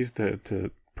energy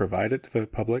to provide it to the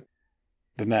public,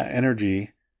 then that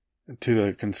energy to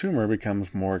the consumer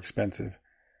becomes more expensive.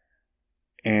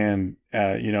 And,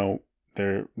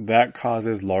 that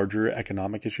causes larger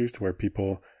economic issues to where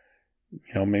people,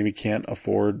 maybe can't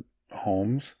afford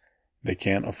homes. They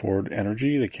can't afford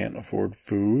energy. They can't afford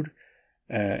food.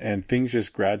 And things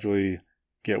just gradually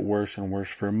get worse and worse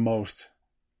for most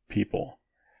people.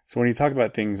 So when you talk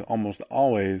about things almost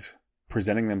always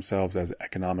presenting themselves as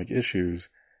economic issues,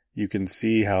 you can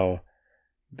see how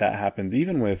that happens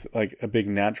even with like a big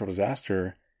natural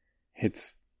disaster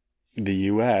hits the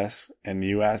US, and the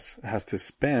US has to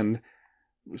spend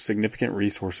significant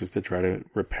resources to try to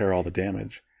repair all the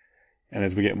damage. And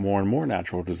as we get more and more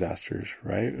natural disasters,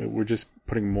 right, we're just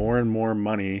putting more and more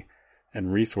money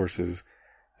and resources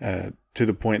to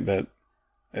the point that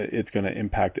it's going to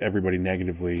impact everybody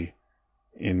negatively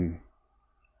in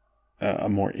a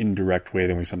more indirect way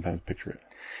than we sometimes picture it.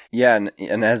 Yeah,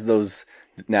 and as those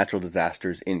natural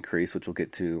disasters increase, which we'll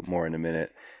get to more in a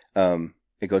minute,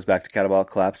 it goes back to catabolic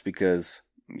collapse, because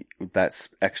that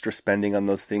extra spending on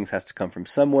those things has to come from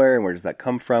somewhere. And where does that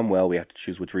come from? Well, we have to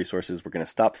choose which resources we're going to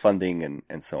stop funding,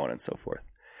 and so on and so forth.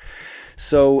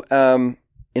 So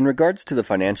in regards to the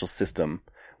financial system,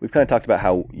 we've kind of talked about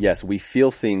how, yes, we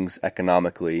feel things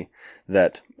economically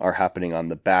that are happening on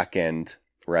the back end,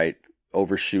 right?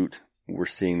 Overshoot. We're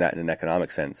seeing that in an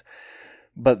economic sense.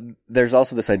 But there's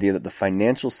also this idea that the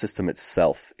financial system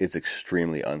itself is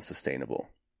extremely unsustainable.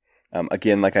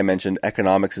 Again, like I mentioned,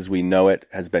 economics as we know it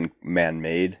has been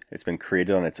man-made. It's been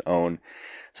created on its own.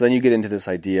 So then you get into this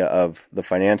idea of the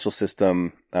financial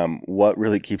system, what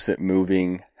really keeps it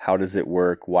moving, how does it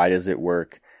work, why does it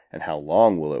work, and how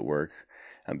long will it work?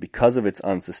 Because of its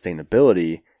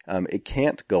unsustainability, it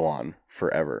can't go on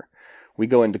forever. We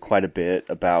go into quite a bit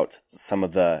about some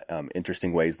of the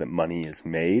interesting ways that money is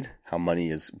made, how money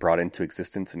is brought into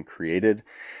existence and created.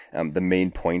 The main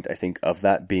point, I think, of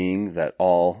that being that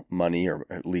all money, or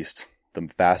at least the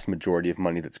vast majority of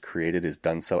money that's created, is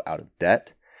done so out of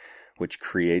debt, which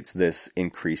creates this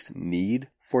increased need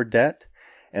for debt.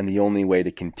 And the only way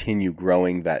to continue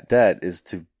growing that debt is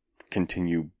to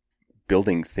continue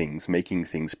building things, making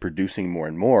things, producing more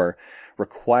and more,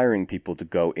 requiring people to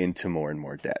go into more and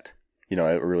more debt.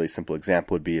 A really simple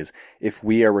example would be is if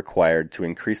we are required to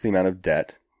increase the amount of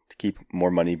debt to keep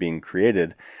more money being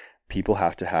created, people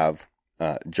have to have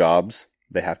jobs.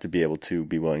 They have to be able to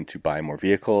be willing to buy more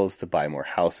vehicles, to buy more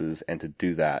houses, and to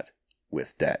do that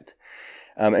with debt.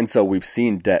 And so we've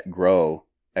seen debt grow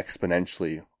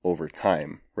exponentially over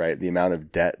time, right? The amount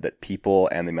of debt that people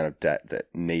and the amount of debt that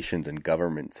nations and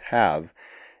governments have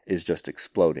is just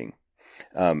exploding.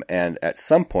 And at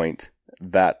some point,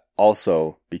 that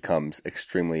also becomes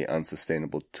extremely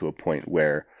unsustainable to a point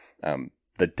where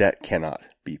the debt cannot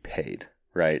be paid,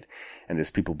 right? And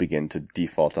as people begin to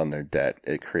default on their debt,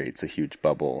 it creates a huge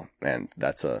bubble, and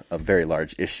that's a very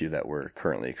large issue that we're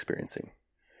currently experiencing.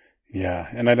 Yeah,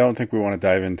 and I don't think we want to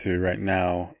dive into right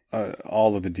now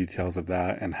all of the details of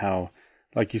that and how,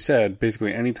 like you said,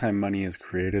 basically anytime money is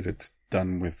created, it's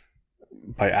done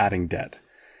by adding debt.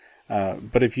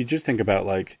 But if you just think about,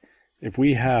 like, if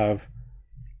we have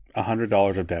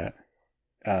 $100 of debt,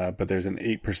 but there's an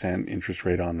 8% interest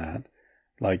rate on that,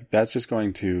 like, that's just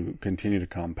going to continue to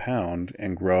compound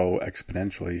and grow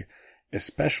exponentially,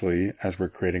 especially as we're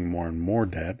creating more and more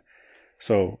debt.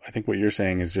 So I think what you're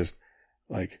saying is just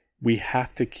like, we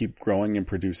have to keep growing and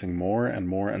producing more and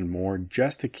more and more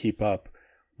just to keep up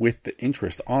with the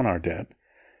interest on our debt,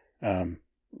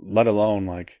 let alone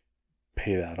like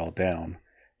pay that all down.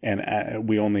 And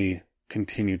we only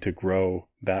continue to grow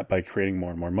that by creating more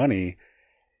and more money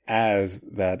as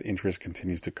that interest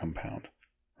continues to compound,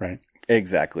 right?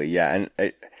 Exactly. Yeah.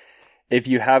 And if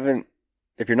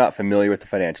you're not familiar with the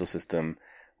financial system,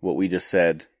 what we just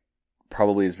said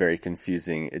probably is very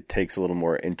confusing. It takes a little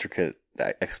more intricate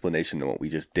explanation than what we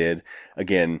just did.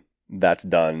 Again, that's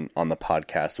done on the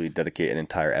podcast. We dedicate an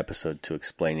entire episode to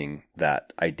explaining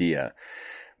that idea.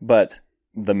 But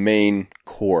the main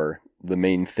core, the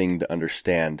main thing to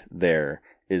understand there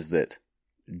is that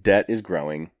debt is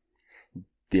growing.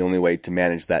 The only way to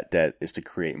manage that debt is to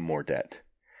create more debt.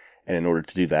 And in order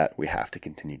to do that, we have to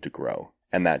continue to grow.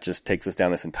 And that just takes us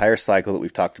down this entire cycle that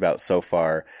we've talked about so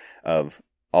far of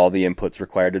all the inputs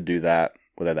required to do that,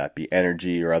 whether that be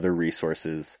energy or other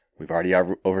resources. We've already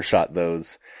overshot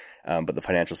those, but the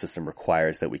financial system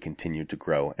requires that we continue to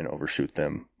grow and overshoot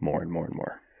them more and more and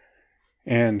more.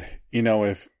 And,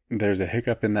 if there's a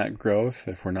hiccup in that growth,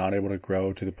 if we're not able to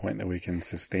grow to the point that we can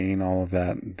sustain all of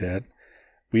that debt,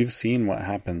 we've seen what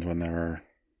happens when there are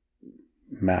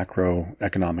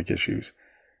macroeconomic issues,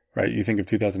 right? You think of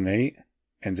 2008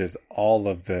 and just all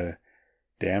of the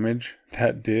damage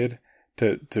that did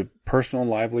to personal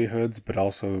livelihoods, but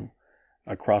also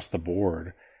across the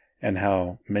board, and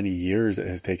how many years it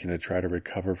has taken to try to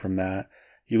recover from that.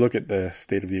 You look at the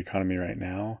state of the economy right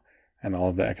now and all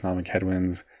of the economic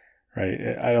headwinds, right?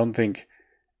 I think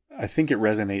it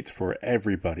resonates for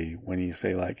everybody when you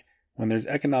say, like, when there's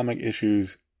economic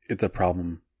issues, it's a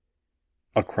problem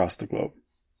across the globe.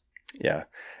 Yeah,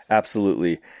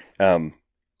 absolutely.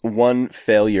 One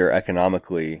failure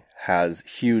economically has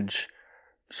huge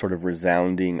sort of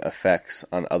resounding effects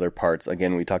on other parts.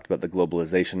 Again, we talked about the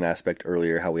globalization aspect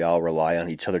earlier, how we all rely on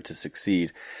each other to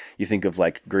succeed. You think of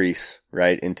like Greece,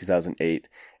 right, in 2008,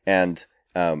 and,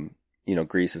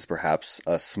 Greece is perhaps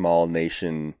a small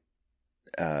nation.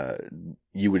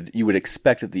 You would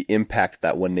expect that the impact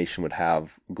that one nation would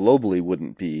have globally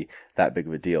wouldn't be that big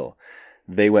of a deal.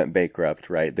 They went bankrupt,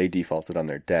 right? They defaulted on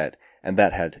their debt, and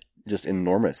that had just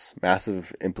enormous,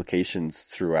 massive implications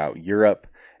throughout Europe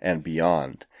and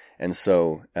beyond. And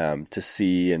so, to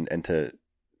see and to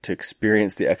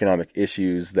experience the economic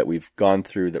issues that we've gone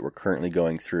through, that we're currently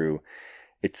going through,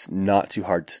 it's not too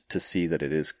hard to see that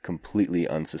it is completely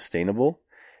unsustainable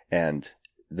and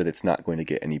that it's not going to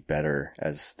get any better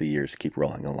as the years keep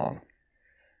rolling along.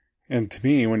 And to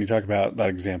me, when you talk about that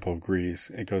example of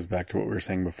Greece, it goes back to what we were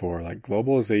saying before, like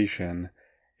globalization,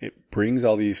 it brings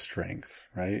all these strengths,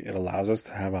 right? It allows us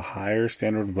to have a higher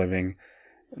standard of living,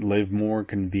 live more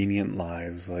convenient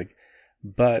lives,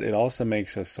 but it also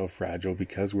makes us so fragile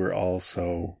because we're all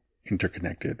so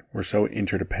interconnected. We're so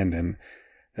interdependent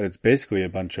that it's basically a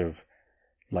bunch of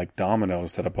like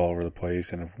dominoes set up all over the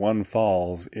place. And if one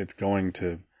falls, it's going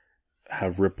to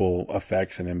have ripple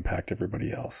effects and impact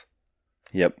everybody else.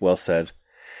 Yep, well said.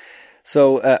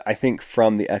 So I think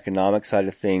from the economic side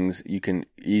of things, you can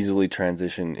easily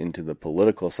transition into the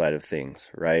political side of things,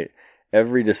 right?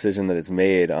 Every decision that is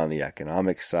made on the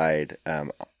economic side,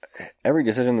 every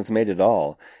decision that's made at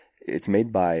all, it's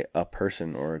made by a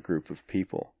person or a group of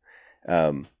people.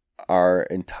 Our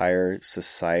entire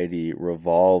society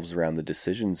revolves around the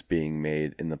decisions being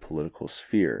made in the political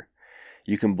sphere.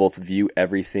 You can both view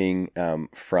everything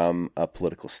from a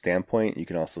political standpoint. You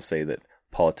can also say that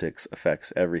politics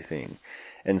affects everything.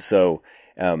 And so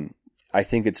I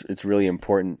think it's really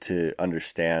important to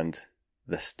understand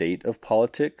the state of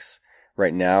politics.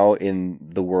 Right now in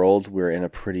the world, we're in a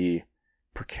pretty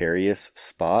precarious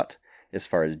spot as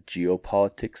far as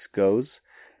geopolitics goes.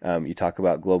 You talk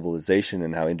about globalization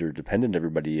and how interdependent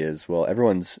everybody is. Well,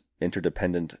 everyone's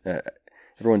interdependent.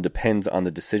 Everyone depends on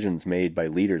the decisions made by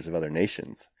leaders of other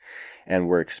nations. And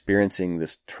we're experiencing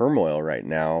this turmoil right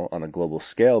now on a global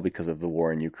scale because of the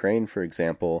war in Ukraine, for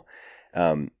example.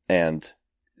 And,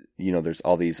 there's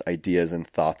all these ideas and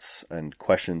thoughts and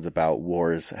questions about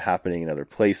wars happening in other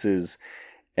places.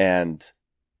 And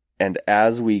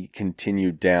as we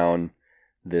continue down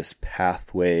this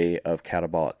pathway of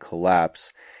catabolic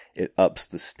collapse, it ups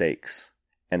the stakes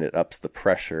and it ups the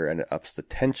pressure and it ups the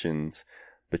tensions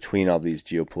between all these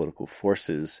geopolitical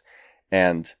forces.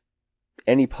 And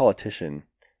any politician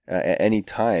at any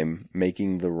time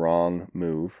making the wrong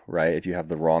move, right? If you have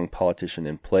the wrong politician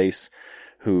in place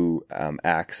who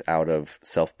acts out of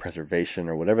self-preservation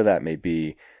or whatever that may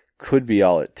be, could be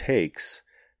all it takes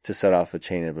to set off a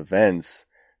chain of events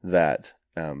that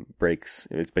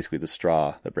it's basically the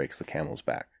straw that breaks the camel's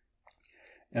back.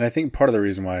 And I think part of the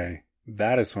reason why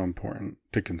that is so important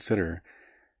to consider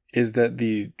is that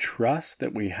the trust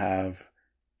that we have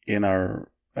in our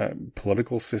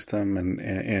political system and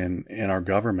in our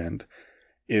government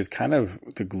is kind of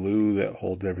the glue that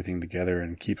holds everything together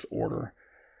and keeps order,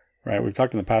 right? We've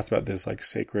talked in the past about this like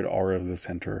sacred aura of the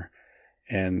center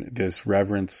and this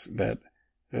reverence that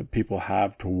people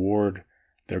have toward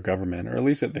their government, or at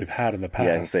least that they've had in the past.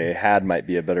 Yeah, say had might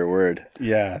be a better word.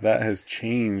 Yeah, that has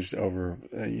changed over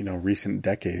recent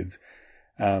decades.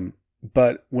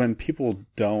 But when people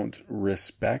don't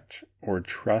respect or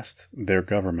trust their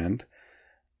government,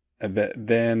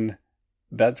 then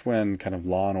that's when kind of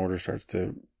law and order starts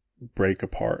to break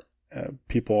apart.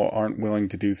 People aren't willing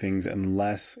to do things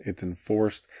unless it's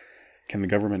enforced. Can the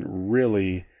government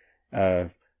really,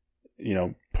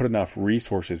 put enough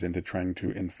resources into trying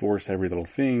to enforce every little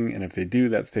thing? And if they do,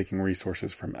 that's taking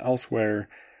resources from elsewhere.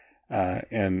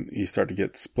 And you start to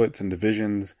get splits and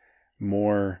divisions,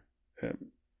 more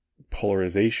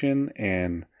polarization,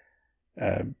 and,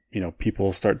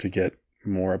 people start to get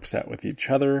more upset with each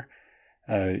other.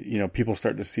 People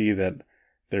start to see that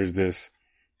there's this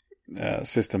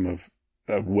system of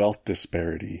wealth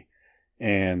disparity,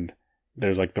 and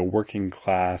there's like the working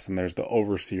class and there's the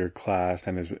overseer class.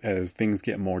 And as things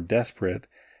get more desperate,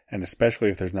 and especially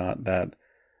if there's not that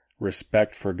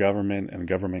respect for government and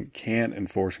government can't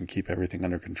enforce and keep everything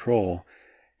under control,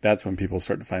 that's when people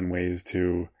start to find ways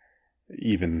to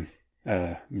even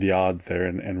the odds there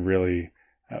and really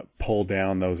pull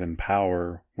down those in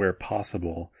power where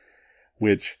possible,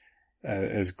 which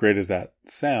as great as that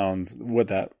sounds, what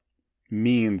that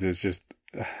means is just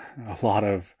a lot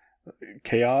of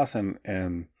chaos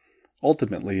and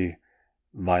ultimately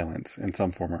violence in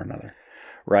some form or another.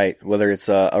 Right. Whether it's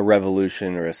a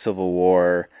revolution or a civil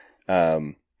war,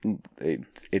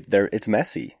 it's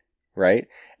messy, right?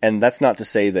 And that's not to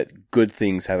say that good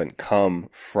things haven't come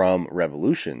from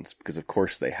revolutions, because of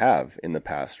course they have in the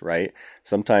past, right?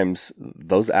 Sometimes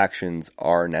those actions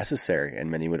are necessary, and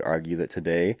many would argue that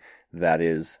today that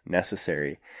is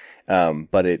necessary.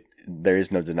 But there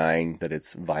is no denying that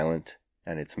it's violent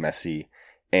and it's messy,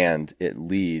 and it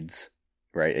leads,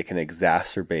 right? It can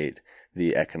exacerbate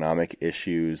the economic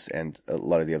issues and a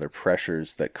lot of the other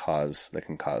pressures that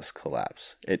can cause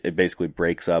collapse. It basically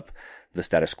breaks up the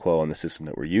status quo and the system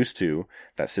that we're used to.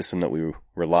 That system that we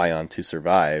rely on to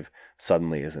survive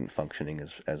suddenly isn't functioning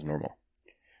as normal.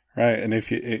 Right. And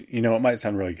if it might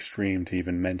sound really extreme to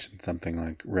even mention something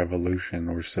like revolution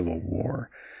or civil war,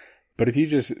 but if you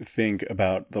just think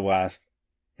about the last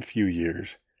few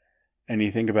years and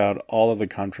you think about all of the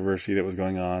controversy that was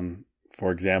going on,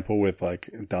 for example, with like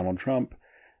Donald Trump,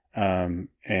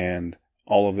 and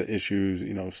all of the issues,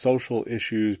 social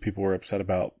issues, people were upset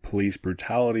about police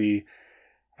brutality,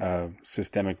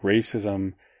 systemic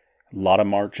racism, a lot of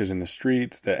marches in the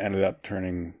streets that ended up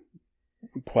turning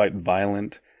quite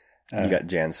violent. You got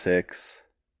Jan 6.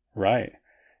 Right.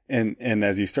 And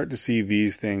as you start to see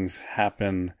these things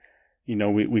happen,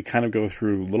 we kind of go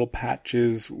through little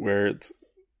patches where it's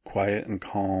quiet and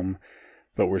calm,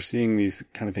 but we're seeing these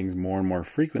kind of things more and more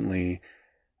frequently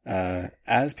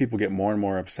as people get more and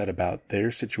more upset about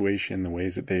their situation, the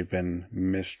ways that they've been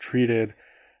mistreated.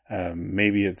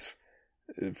 Maybe it's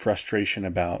frustration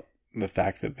about the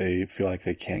fact that they feel like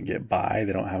they can't get by.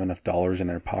 They don't have enough dollars in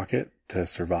their pocket to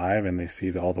survive, and they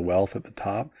see all the wealth at the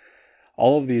top.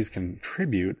 All of these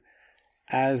contribute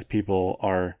as people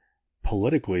are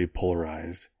politically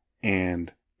polarized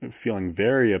and feeling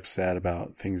very upset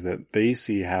about things that they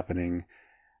see happening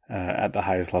at the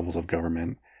highest levels of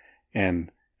government. And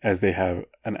as they have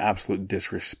an absolute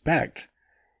disrespect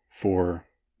for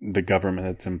the government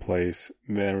that's in place,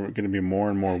 they're going to be more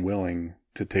and more willing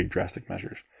to take drastic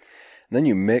measures. And then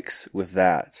you mix with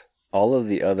that all of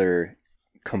the other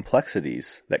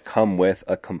complexities that come with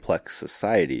a complex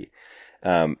society,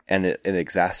 and it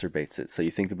exacerbates it. So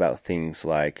you think about things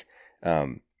like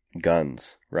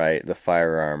guns, right? The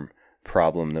firearm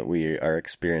problem that we are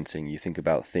experiencing. You think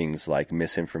about things like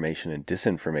misinformation and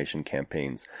disinformation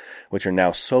campaigns, which are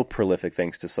now so prolific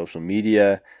thanks to social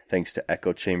media, thanks to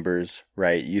echo chambers,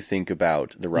 right? You think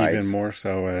about the rise. Even more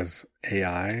so as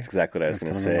AI. That's exactly what I was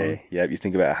going to say. Yeah, you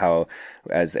think about how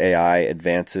as AI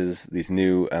advances, these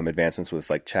new advancements with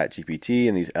like ChatGPT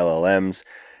and these LLMs,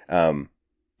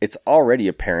 it's already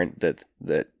apparent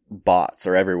that bots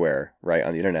are everywhere, right,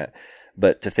 on the internet.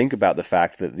 But to think about the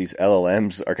fact that these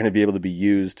LLMs are going to be able to be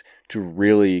used to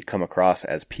really come across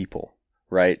as people,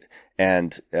 right?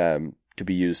 And to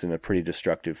be used in a pretty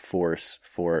destructive force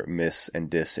for mis-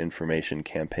 and disinformation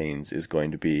campaigns is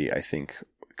going to be, I think,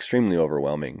 extremely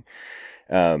overwhelming.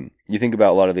 You think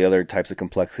about a lot of the other types of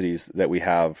complexities that we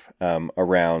have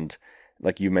around,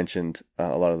 like you mentioned,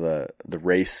 a lot of the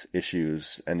race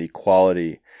issues and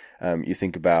equality. You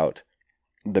think about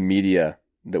the media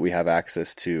that we have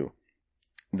access to.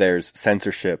 There's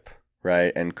censorship,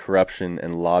 right? And corruption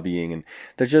and lobbying. And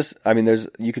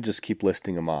you could just keep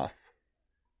listing them off.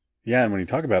 Yeah. And when you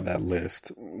talk about that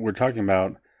list, we're talking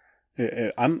about,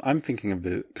 I'm thinking of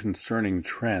the concerning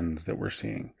trends that we're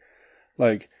seeing.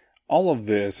 Like all of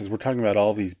this, as we're talking about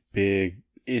all these big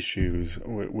issues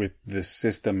with the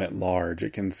system at large,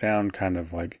 it can sound kind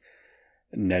of like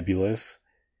nebulous,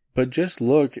 but just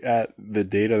look at the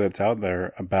data that's out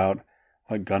there about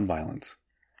like gun violence.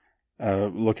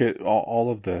 Look at all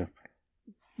of the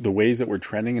ways that we're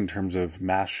trending in terms of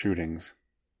mass shootings,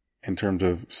 in terms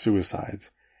of suicides.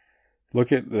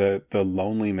 Look at the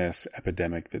loneliness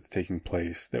epidemic that's taking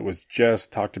place that was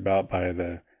just talked about by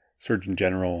the Surgeon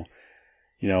General.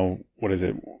 What is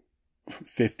it?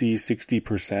 50,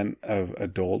 60% of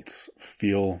adults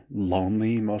feel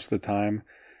lonely most of the time.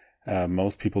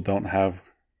 Most people don't have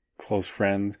close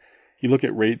friends. You look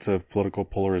at rates of political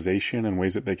polarization and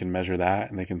ways that they can measure that,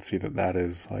 and they can see that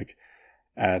is like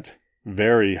at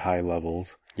very high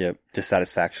levels. Yep.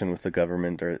 Dissatisfaction with the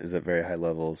government is at very high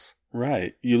levels.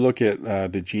 Right. You look at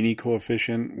the Gini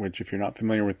coefficient, which if you're not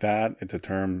familiar with that, it's a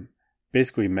term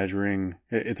basically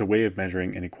it's a way of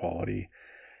measuring inequality.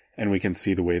 And we can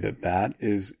see the way that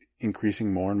is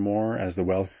increasing more and more as the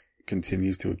wealth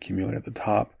continues to accumulate at the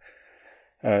top.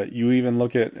 You even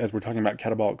look at, as we're talking about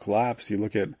catabolic collapse, you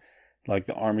look at like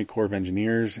the Army Corps of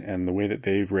Engineers and the way that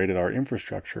they've rated our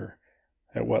infrastructure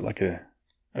at what, like a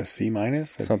C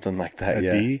minus? Something like that, a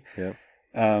yeah. D? Yep.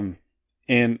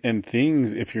 And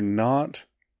things, if you're not,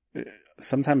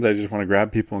 sometimes I just want to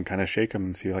grab people and kind of shake them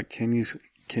and see, like, can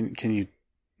you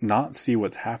not see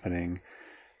what's happening?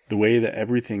 The way that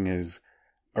everything is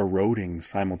eroding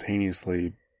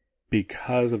simultaneously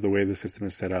because of the way the system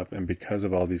is set up and because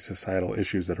of all these societal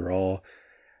issues that are all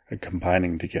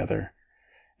combining together.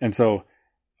 And so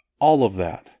all of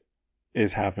that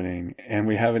is happening, and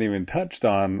we haven't even touched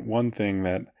on one thing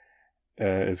that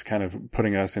is kind of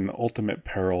putting us in ultimate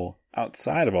peril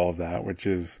outside of all of that, which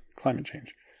is climate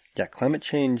change. Yeah, climate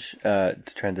change, to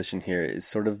transition here, is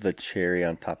sort of the cherry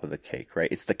on top of the cake, right?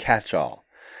 It's the catch-all.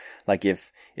 Like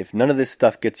if none of this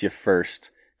stuff gets you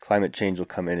first, climate change will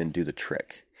come in and do the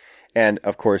trick. And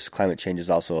of course, climate change is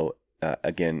also,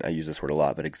 again, I use this word a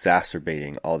lot, but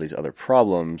exacerbating all these other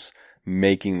problems,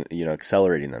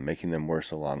 accelerating them, making them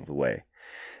worse along the way.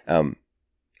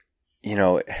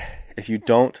 If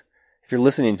you're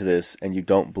listening to this and you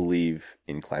don't believe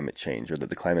in climate change or that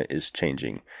the climate is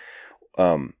changing,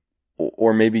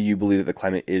 or maybe you believe that the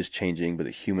climate is changing, but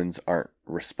that humans aren't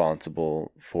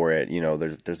responsible for it.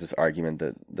 There's this argument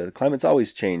that the climate's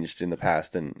always changed in the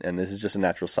past, and this is just a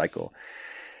natural cycle.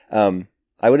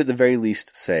 I would at the very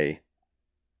least say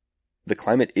the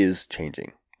climate is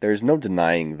changing. There's no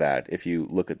denying that if you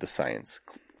look at the science.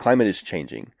 Climate is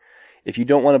changing. If you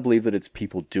don't want to believe that it's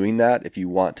people doing that, if you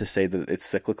want to say that it's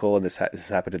cyclical and this has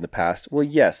happened in the past, well,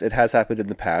 yes, it has happened in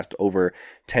the past over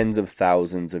tens of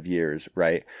thousands of years,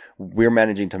 right? We're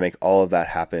managing to make all of that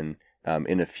happen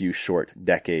in a few short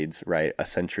decades, right? A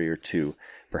century or two,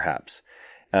 perhaps.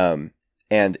 And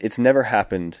it's never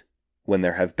happened when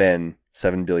there have been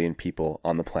 7 billion people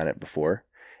on the planet before.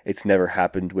 It's never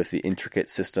happened with the intricate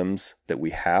systems that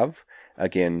we have.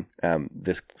 Again,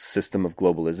 this system of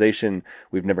globalization,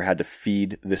 we've never had to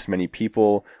feed this many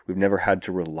people. We've never had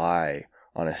to rely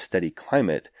on a steady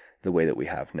climate the way that we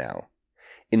have now.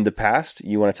 In the past,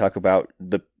 you want to talk about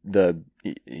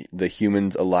the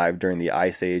humans alive during the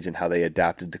Ice Age and how they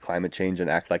adapted to climate change and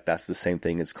act like that's the same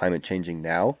thing as climate changing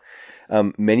now.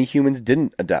 Many humans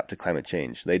didn't adapt to climate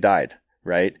change. They died,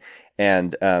 right?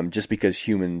 And just because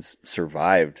humans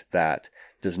survived that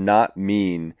does not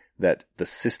mean that the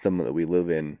system that we live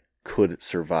in could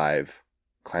survive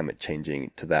climate changing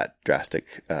to that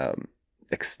drastic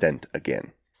extent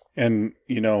again. And,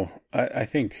 I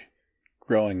think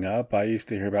growing up, I used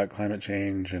to hear about climate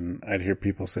change and I'd hear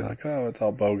people say like, oh, it's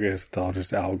all bogus. It's all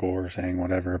just Al Gore saying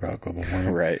whatever about global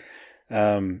warming. Right.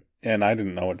 And I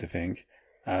didn't know what to think.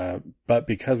 But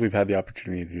because we've had the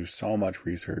opportunity to do so much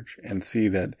research and see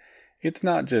that it's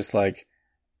not just like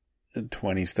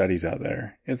 20 studies out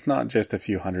there. It's not just a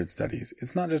few hundred studies.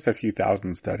 It's not just a few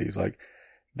thousand studies. Like,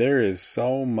 there is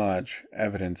so much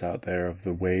evidence out there of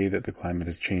the way that the climate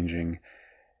is changing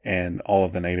and all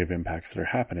of the negative impacts that are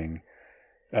happening.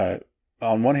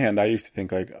 On one hand, I used to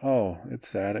think like, oh, it's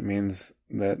sad. It means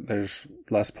that there's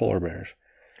less polar bears.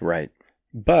 Right.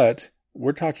 But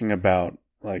we're talking about,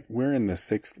 like, we're in the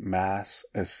 6th mass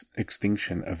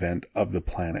extinction event of the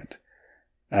planet.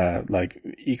 Like,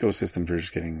 ecosystems are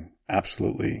just getting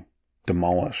absolutely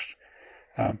demolished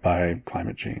by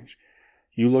climate change.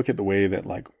 You look at the way that,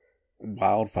 like,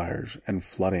 wildfires and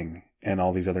flooding and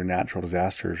all these other natural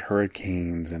disasters,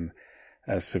 hurricanes and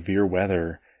severe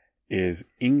weather is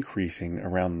increasing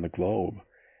around the globe.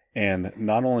 And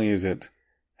not only is it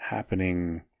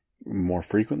happening more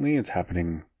frequently, it's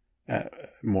happening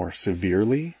more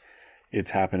severely.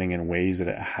 It's happening in ways that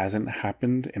it hasn't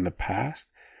happened in the past.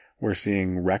 We're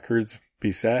seeing records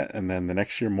be set, and then the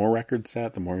next year more records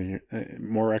set. The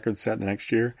more records set the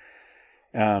next year.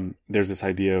 There's this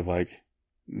idea of like,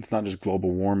 it's not just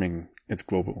global warming, it's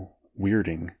global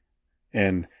weirding.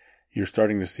 And you're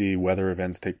starting to see weather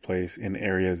events take place in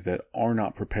areas that are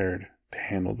not prepared to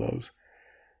handle those.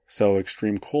 So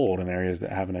extreme cold in areas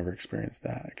that haven't ever experienced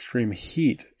that. Extreme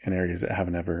heat in areas that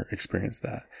haven't ever experienced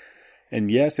that.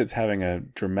 And yes, it's having a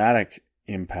dramatic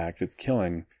impact. It's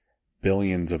killing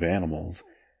billions of animals.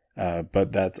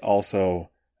 But that's also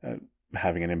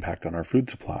having an impact on our food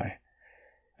supply.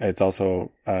 It's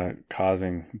also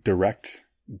causing direct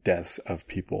deaths of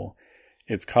people.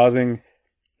 It's causing,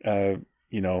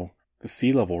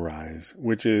 sea level rise,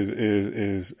 which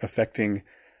is affecting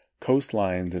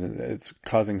coastlines, and it's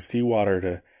causing seawater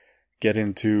to get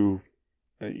into,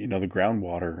 the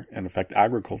groundwater and affect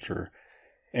agriculture.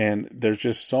 And there's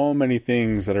just so many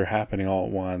things that are happening all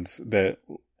at once that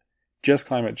just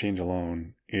climate change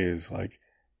alone is like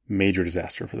major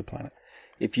disaster for the planet.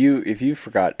 If you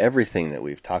forgot everything that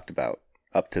we've talked about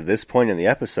up to this point in the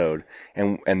episode,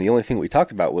 and the only thing we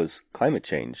talked about was climate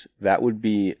change, that would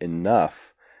be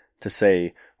enough to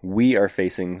say we are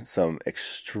facing some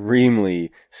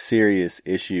extremely serious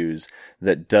issues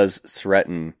that does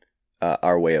threaten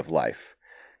our way of life.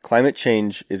 Climate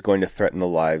change is going to threaten the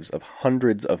lives of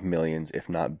hundreds of millions, if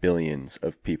not billions,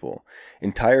 of people.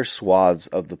 Entire swaths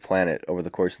of the planet over the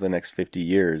course of the next 50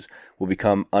 years will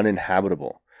become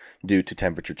uninhabitable due to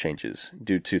temperature changes,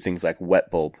 due to things like wet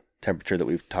bulb temperature that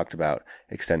we've talked about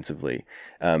extensively,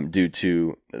 due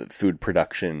to food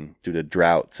production, due to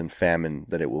droughts and famine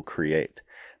that it will create.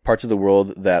 Parts of the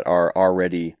world that are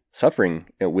already suffering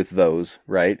with those,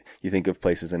 right? You think of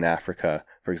places in Africa,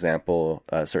 for example,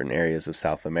 certain areas of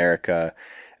South America,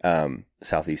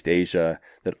 Southeast Asia,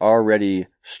 that already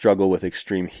struggle with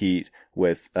extreme heat,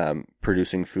 with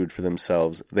producing food for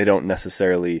themselves. They don't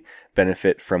necessarily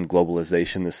benefit from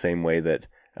globalization the same way that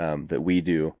we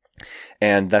do.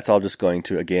 And that's all just going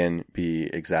to, again, be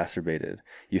exacerbated.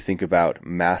 You think about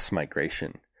mass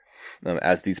migration.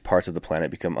 As these parts of the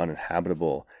planet become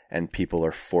uninhabitable and people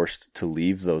are forced to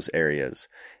leave those areas.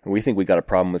 And we think we got a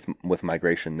problem with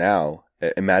migration now.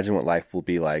 Imagine what life will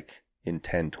be like in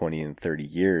 10, 20, and 30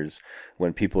 years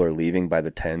when people are leaving by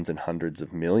the tens and hundreds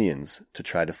of millions to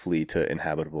try to flee to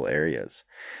inhabitable areas.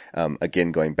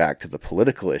 Again, going back to the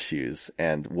political issues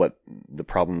and what the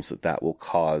problems that will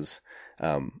cause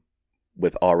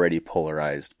with already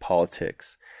polarized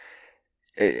politics.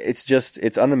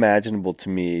 It's unimaginable to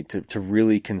me to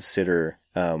really consider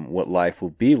what life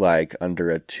will be like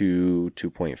under a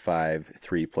 2.5,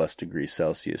 3 plus degrees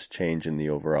Celsius change in the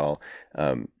overall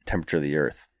temperature of the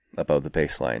Earth above the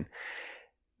baseline.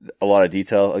 A lot of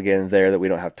detail again there that we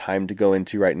don't have time to go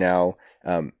into right now.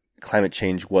 Climate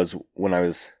change was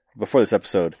before this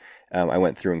episode, I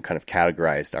went through and kind of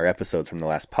categorized our episodes from the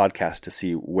last podcast to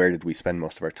see where did we spend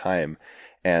most of our time.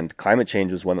 And climate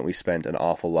change was one that we spent an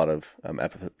awful lot of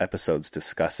episodes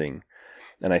discussing.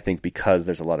 And I think because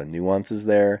there's a lot of nuances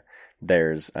there,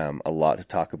 there's a lot to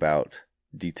talk about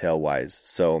detail-wise.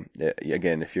 So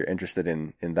again, if you're interested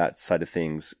in that side of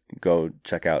things, go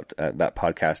check out that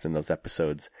podcast and those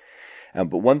episodes. But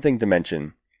one thing to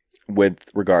mention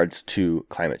with regards to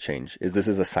climate change is this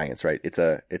is a science, right? It's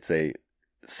a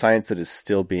science that is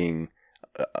still being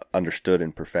understood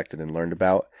and perfected and learned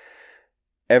about.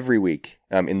 Every week,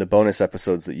 in the bonus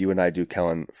episodes that you and I do,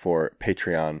 Kellen, for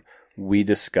Patreon, we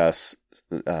discuss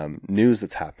news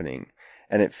that's happening.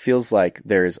 And it feels like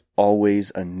there is always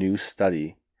a new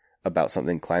study about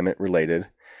something climate related.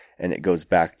 And it goes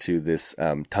back to this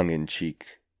tongue-in-cheek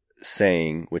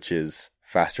saying, which is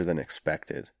faster than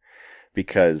expected.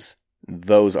 Because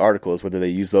those articles, whether they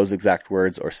use those exact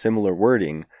words or similar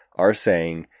wording, are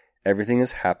saying everything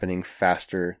is happening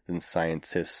faster than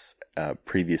scientists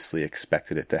previously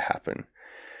expected it to happen.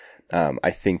 I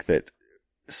think that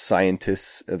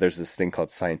scientists, there's this thing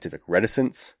called scientific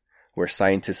reticence, where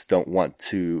scientists don't want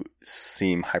to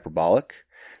seem hyperbolic.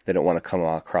 They don't want to come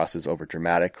across as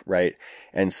overdramatic, right?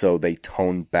 And so they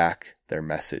tone back their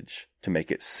message to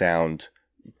make it sound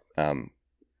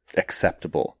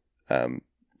acceptable,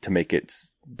 to make it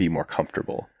be more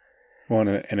comfortable. Well,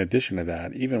 in addition to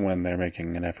that, even when they're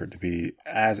making an effort to be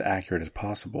as accurate as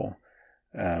possible,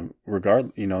 even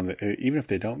if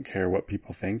they don't care what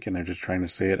people think and they're just trying to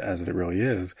say it as it really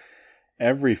is,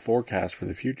 every forecast for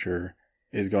the future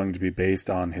is going to be based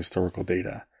on historical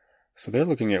data. So they're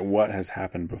looking at what has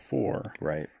happened before.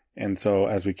 Right. And so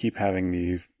as we keep having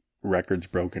these records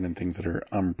broken and things that are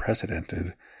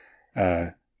unprecedented,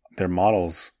 their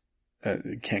models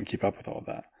can't keep up with all of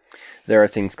that. There are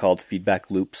things called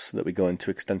feedback loops that we go into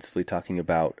extensively talking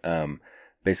about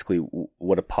basically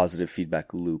what a positive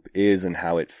feedback loop is and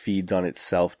how it feeds on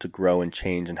itself to grow and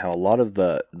change, and how a lot of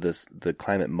the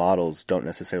climate models don't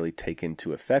necessarily take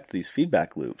into effect these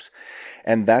feedback loops.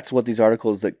 And that's what these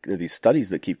articles, these studies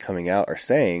that keep coming out are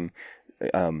saying.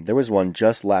 There was one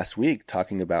just last week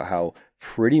talking about how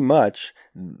pretty much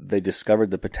they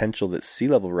discovered the potential that sea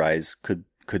level rise could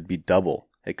be double.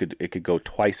 It could go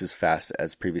twice as fast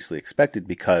as previously expected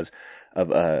because of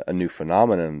a new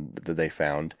phenomenon that they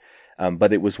found.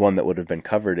 But it was one that would have been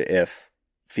covered if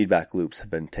feedback loops had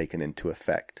been taken into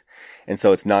effect. And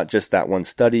so it's not just that one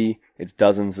study, it's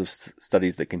dozens of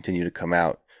studies that continue to come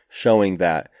out showing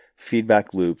that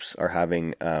feedback loops are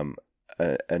having an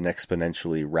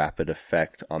exponentially rapid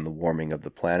effect on the warming of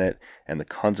the planet and the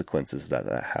consequences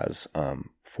that has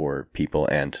for people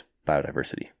and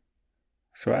biodiversity.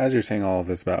 So as you're saying all of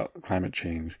this about climate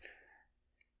change,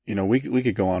 we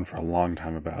could go on for a long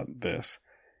time about this.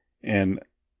 And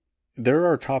there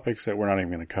are topics that we're not even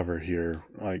going to cover here.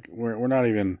 Like we're not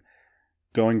even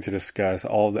going to discuss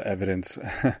all the evidence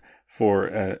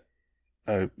for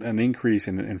an increase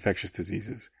in infectious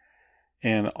diseases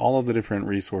and all of the different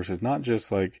resources, not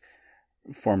just like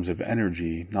forms of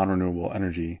energy, non-renewable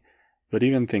energy, but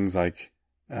even things like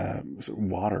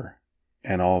water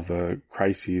and all of the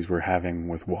crises we're having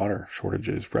with water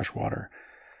shortages, fresh water,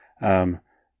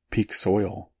 peak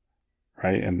soil,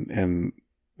 right? And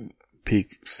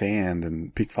peak sand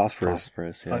and peak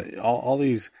phosphorus. Yeah. All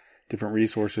these different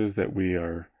resources that we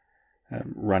are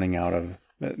running out of.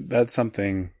 That's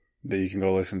something that you can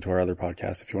go listen to our other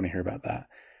podcast if you want to hear about that.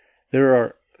 There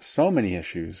are so many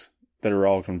issues that are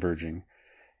all converging.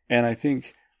 And I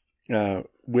think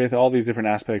with all these different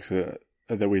aspects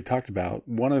that we talked about,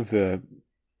 one of the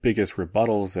biggest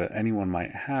rebuttals that anyone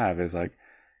might have is like,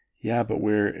 yeah, but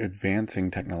we're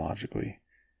advancing technologically.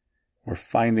 We're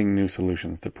finding new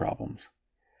solutions to problems.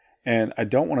 And I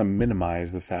don't want to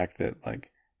minimize the fact that like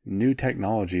new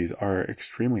technologies are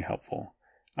extremely helpful.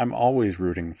 I'm always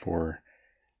rooting for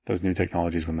those new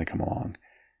technologies when they come along.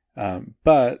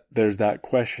 But there's that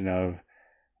question of,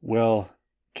 well,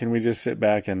 can we just sit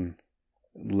back and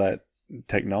let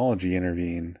technology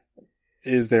intervene?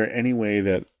 Is there any way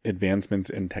that advancements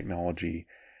in technology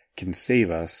can save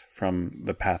us from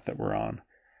the path that we're on?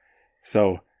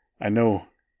 So I know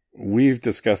we've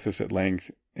discussed this at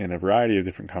length in a variety of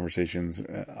different conversations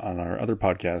on our other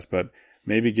podcasts, but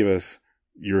maybe give us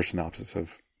your synopsis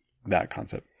of that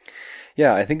concept.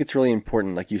 Yeah, I think it's really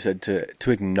important, like you said,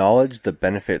 to acknowledge the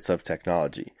benefits of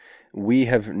technology. We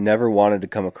have never wanted to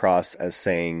come across as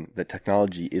saying that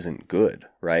technology isn't good,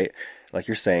 right? Like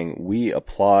you're saying, we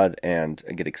applaud and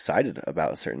get excited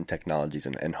about certain technologies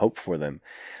and hope for them.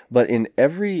 But in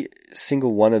every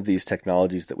single one of these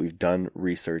technologies that we've done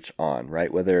research on,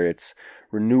 right, whether it's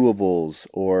renewables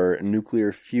or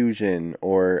nuclear fusion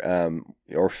or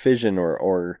fission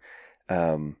or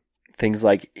things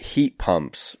like heat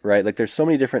pumps, right? Like there's so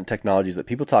many different technologies that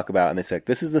people talk about and they say, like,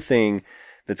 this is the thing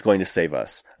that's going to save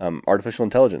us. Artificial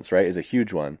intelligence, right, is a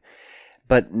huge one.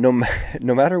 But no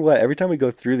matter what, every time we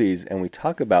go through these and we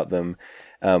talk about them,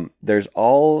 there's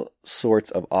all sorts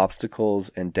of obstacles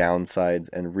and downsides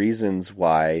and reasons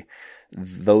why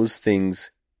those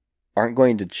things aren't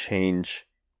going to change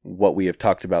what we have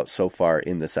talked about so far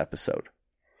in this episode.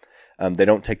 They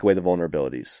don't take away the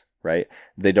vulnerabilities, right?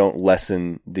 They don't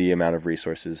lessen the amount of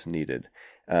resources needed.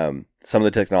 Some of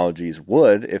the technologies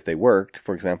would, if they worked,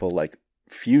 for example, like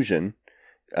fusion,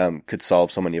 could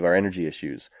solve so many of our energy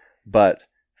issues. But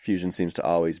fusion seems to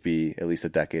always be at least a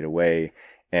decade away.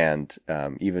 And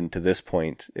even to this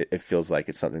point, it feels like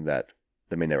it's something that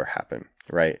may never happen,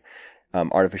 right?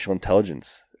 Artificial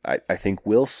intelligence, I think,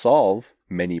 will solve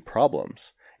many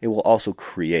problems. It will also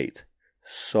create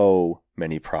so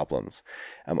many problems.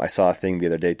 I saw a thing the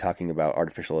other day talking about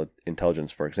artificial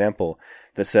intelligence, for example,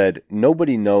 that said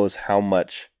nobody knows how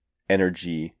much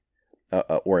energy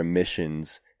or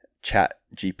emissions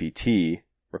ChatGPT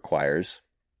requires,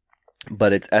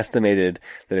 but it's estimated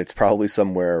that it's probably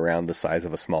somewhere around the size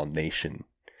of a small nation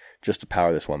just to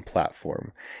power this one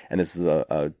platform. And this is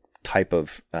a type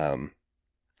of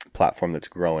platform that's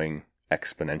growing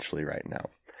exponentially right now.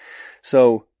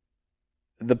 So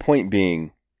the point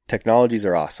being, technologies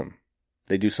are awesome.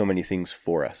 They do so many things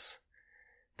for us.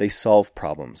 They solve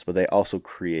problems, but they also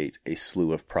create a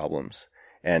slew of problems.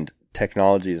 And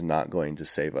technology is not going to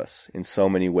save us. In so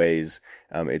many ways,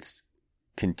 it's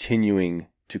continuing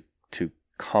to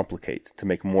complicate, to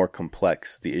make more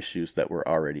complex the issues that we're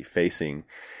already facing,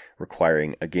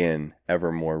 requiring, again,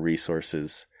 ever more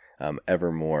resources,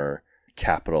 ever more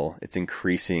capital. It's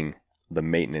increasing the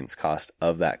maintenance cost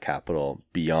of that capital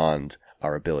beyond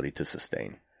our ability to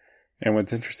sustain. And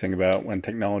what's interesting about when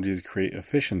technologies create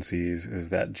efficiencies is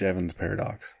that Jevons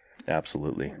paradox.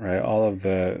 Absolutely. Right? All of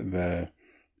the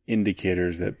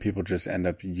indicators that people just end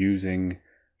up using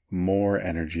more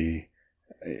energy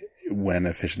when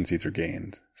efficiencies are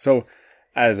gained. So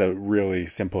as a really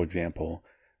simple example,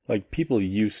 like people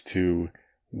used to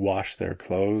wash their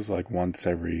clothes like once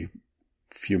every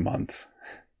few months,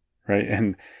 right?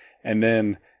 And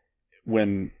then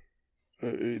when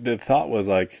the thought was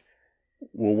like,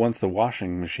 well, once the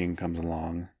washing machine comes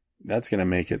along, that's going to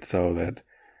make it so that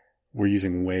we're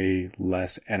using way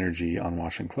less energy on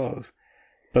washing clothes.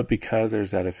 But because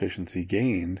there's that efficiency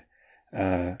gained,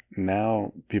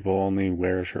 now people only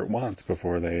wear a shirt once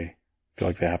before they feel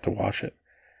like they have to wash it.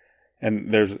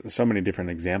 And there's so many different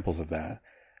examples of that.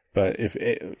 But if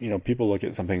people look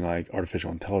at something like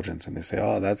artificial intelligence and they say,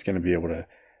 oh, that's going to be able to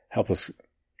help us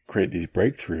create these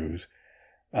breakthroughs.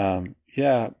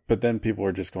 Yeah, but then people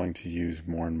are just going to use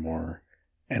more and more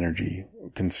energy,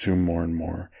 consume more and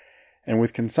more. And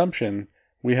with consumption,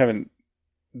 we haven't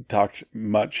talked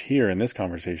much here in this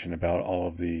conversation about all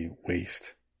of the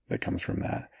waste that comes from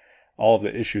that, all of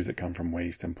the issues that come from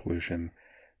waste and pollution.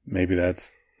 Maybe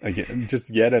that's, again, just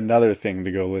yet another thing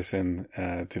to go listen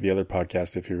to the other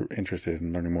podcast if you're interested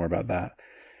in learning more about that.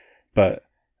 But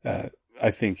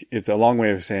I think it's a long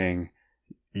way of saying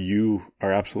you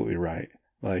are absolutely right.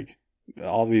 Like,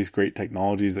 all these great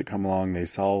technologies that come along, they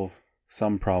solve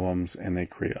some problems and they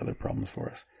create other problems for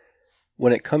us.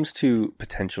 When it comes to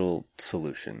potential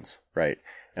solutions, right?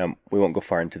 We won't go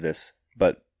far into this,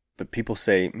 but people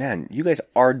say, man, you guys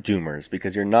are doomers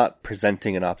because you're not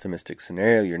presenting an optimistic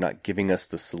scenario. You're not giving us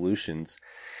the solutions.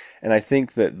 And I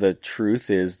think that the truth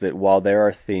is that while there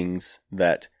are things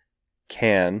that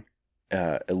can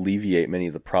alleviate many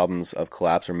of the problems of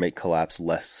collapse or make collapse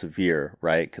less severe,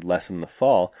 right? Could lessen the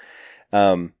fall.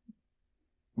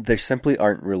 They simply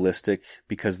aren't realistic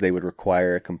because they would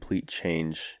require a complete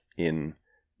change in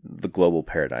the global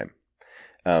paradigm.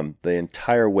 The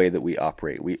entire way that we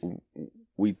operate,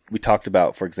 we talked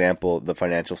about, for example, the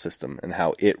financial system and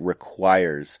how it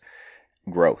requires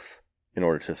growth in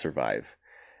order to survive.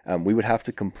 We would have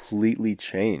to completely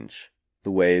change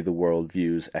the way the world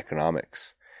views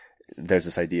economics. There's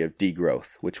this idea of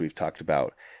degrowth, which we've talked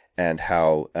about, and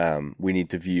how we need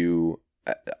to view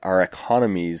our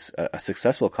economies, a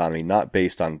successful economy, not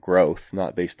based on growth,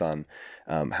 not based on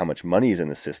how much money is in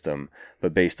the system,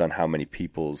 but based on how many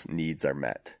people's needs are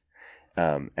met,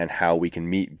 and how we can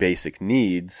meet basic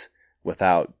needs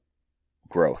without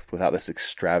growth, without this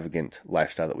extravagant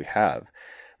lifestyle that we have.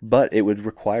 But it would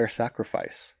require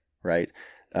sacrifice, right?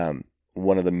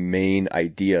 One of the main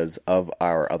ideas of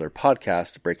our other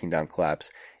podcast, Breaking Down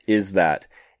Collapse, is that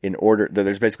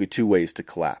there's basically two ways to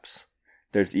collapse.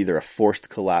 There's either a forced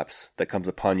collapse that comes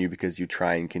upon you because you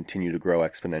try and continue to grow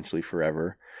exponentially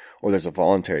forever, or there's a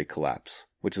voluntary collapse,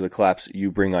 which is a collapse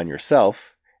you bring on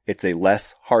yourself. It's a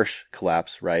less harsh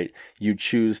collapse, right? You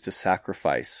choose to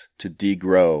sacrifice, to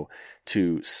degrow,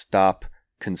 to stop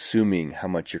consuming how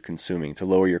much you're consuming, to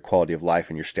lower your quality of life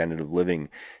and your standard of living,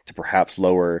 to perhaps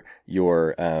lower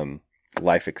your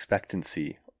life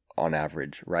expectancy on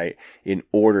average, right? In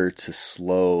order to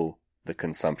slow the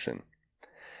consumption.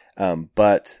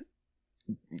 But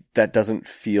that doesn't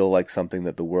feel like something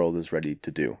that the world is ready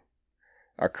to do.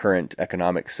 Our current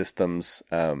economic systems,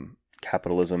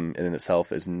 capitalism in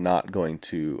itself is not going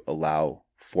to allow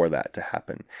for that to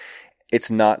happen. It's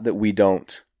not that we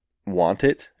don't want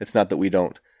it. It's not that we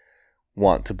don't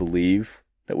want to believe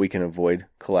that we can avoid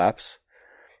collapse,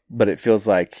 but it feels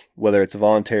like whether it's a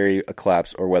voluntary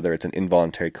collapse or whether it's an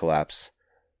involuntary collapse,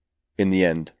 in the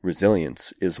end,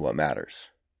 resilience is what matters.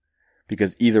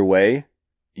 Because either way,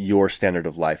 your standard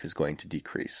of life is going to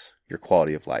decrease, your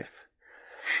quality of life.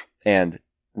 And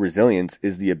resilience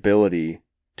is the ability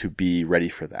to be ready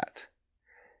for that,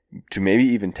 to maybe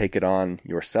even take it on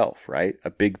yourself, right?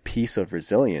 A big piece of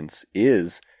resilience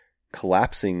is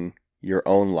collapsing your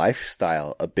own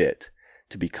lifestyle a bit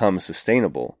to become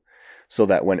sustainable so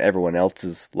that when everyone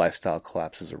else's lifestyle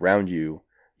collapses around you,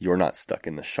 you're not stuck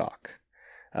in the shock.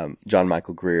 John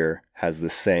Michael Greer has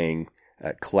this saying,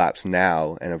 collapse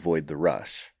now and avoid the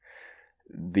rush.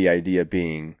 The idea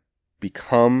being,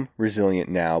 become resilient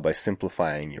now by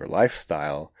simplifying your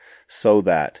lifestyle so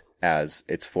that as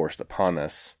it's forced upon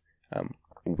us,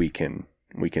 we can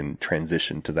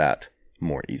transition to that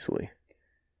more easily.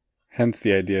 Hence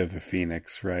the idea of the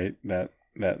phoenix, right? That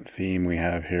theme we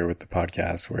have here with the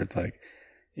podcast where it's like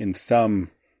in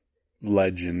some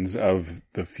legends of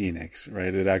the phoenix,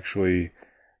 right? It actually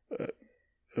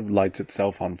lights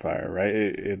itself on fire, right?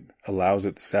 It allows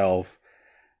itself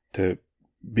to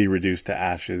be reduced to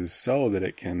ashes so that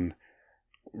it can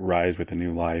rise with a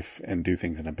new life and do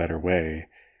things in a better way.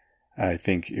 I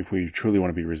think if we truly want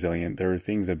to be resilient, there are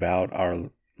things about our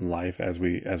life as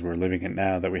we're living it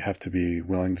now that we have to be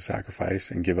willing to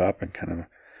sacrifice and give up and kind of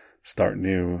start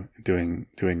new, doing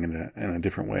it in a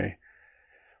different way.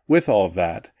 With all of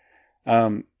that,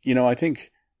 I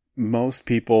think most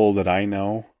people that I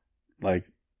know, like,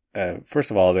 first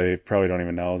of all, they probably don't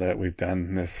even know that we've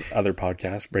done this other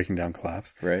podcast, Breaking Down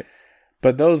Collapse. Right.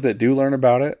 But those that do learn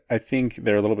about it, I think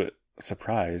they're a little bit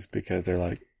surprised because they're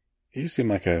like, you seem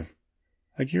like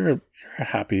you're a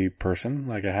happy person,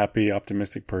 like a happy,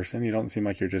 optimistic person. You don't seem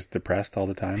like you're just depressed all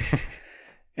the time.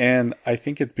 And I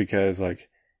think it's because, like,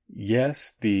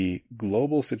 yes, the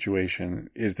global situation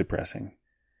is depressing.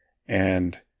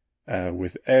 And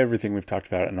with everything we've talked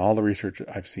about and all the research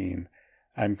I've seen,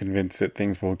 I'm convinced that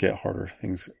things will get harder.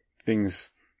 Things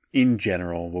in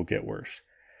general will get worse.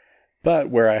 But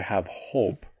where I have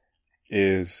hope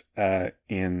is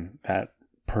in that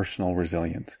personal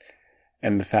resilience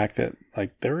and the fact that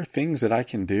like there are things that I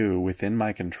can do within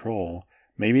my control,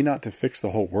 maybe not to fix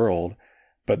the whole world,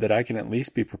 but that I can at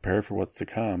least be prepared for what's to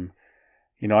come.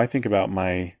 You know, I think about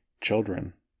my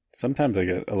children. Sometimes I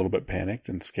get a little bit panicked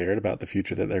and scared about the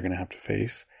future that they're going to have to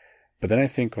face. But then I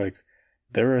think like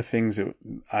there are things that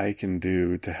I can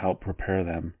do to help prepare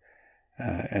them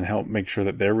and help make sure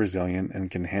that they're resilient and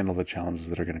can handle the challenges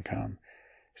that are going to come.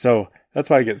 So that's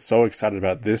why I get so excited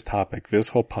about this topic, this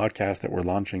whole podcast that we're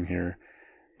launching here.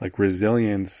 Like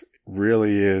resilience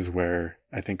really is where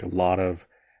I think a lot of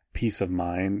peace of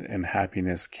mind and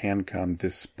happiness can come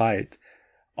despite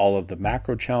all of the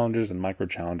macro challenges and micro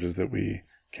challenges that we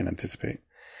can anticipate.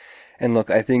 And look,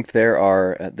 I think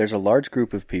there's a large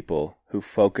group of people who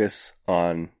focus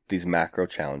on these macro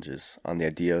challenges, on the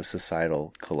idea of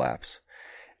societal collapse.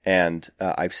 And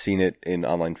I've seen it in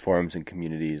online forums and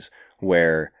communities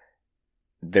where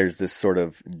there's this sort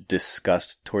of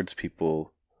disgust towards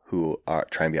people who are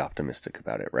trying to be optimistic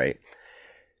about it, right?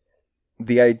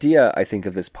 The idea, I think,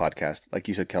 of this podcast, like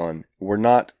you said, Kellen, we're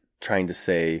not trying to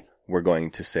say we're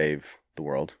going to save the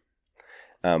world.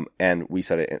 And we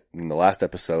said it in the last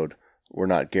episode, we're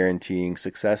not guaranteeing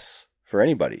success for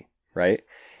anybody, right?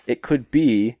 It could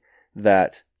be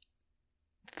that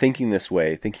thinking this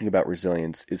way, thinking about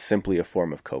resilience, is simply a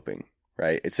form of coping,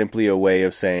 right? It's simply a way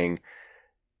of saying,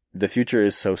 the future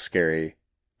is so scary,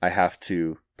 I have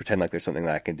to pretend like there's something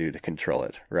that I can do to control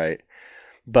it, right?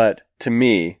 But to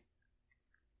me,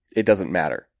 it doesn't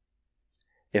matter.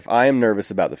 If I am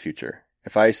nervous about the future,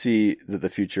 if I see that the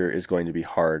future is going to be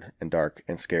hard and dark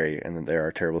and scary and that there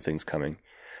are terrible things coming,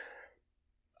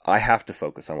 I have to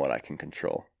focus on what I can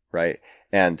control, right?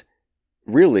 And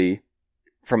really,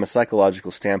 from a psychological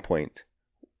standpoint,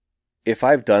 if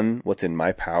I've done what's in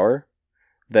my power,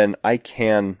 then I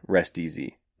can rest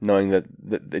easy, knowing that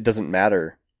it doesn't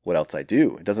matter what else I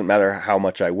do. It doesn't matter how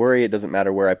much I worry. It doesn't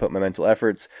matter where I put my mental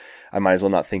efforts. I might as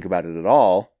well not think about it at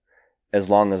all, as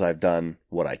long as I've done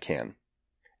what I can.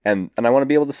 And I want to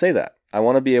be able to say that. I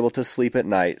want to be able to sleep at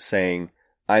night saying,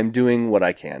 I'm doing what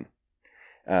I can.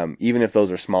 Even if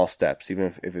those are small steps, even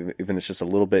if it's just a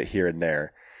little bit here and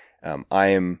there, I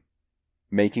am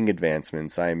making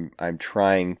advancements. I'm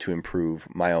trying to improve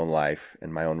my own life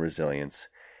and my own resilience.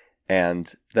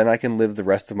 And then I can live the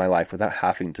rest of my life without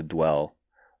having to dwell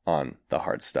on the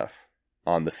hard stuff,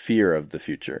 on the fear of the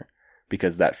future,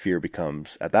 because that fear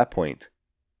becomes, at that point,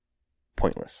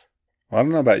 pointless. Well, I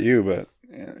don't know about you, but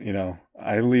you know,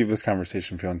 I leave this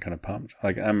conversation feeling kind of pumped.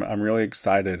 Like I'm really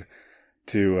excited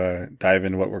to dive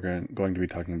into what we're going to be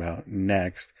talking about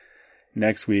next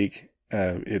week.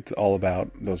 It's all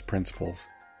about those principles,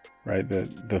 right?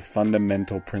 The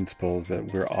fundamental principles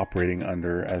that we're operating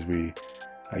under as we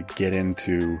get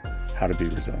into how to be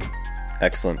resilient.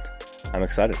 Excellent. I'm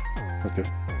excited. Let's do it.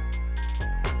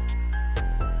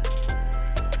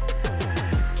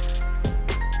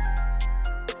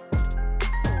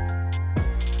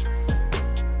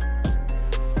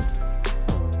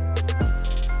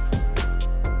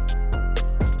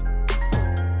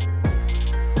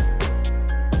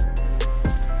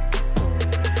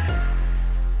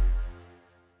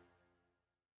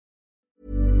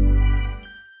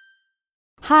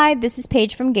 Hi, this is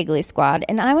Paige from Giggly Squad,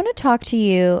 and I want to talk to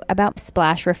you about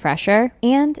Splash Refresher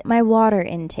and my water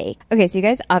intake. Okay, so you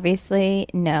guys obviously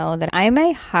know that I'm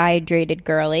a hydrated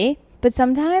girly, but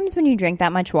sometimes when you drink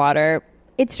that much water,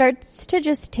 it starts to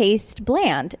just taste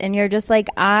bland, and you're just like,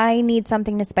 I need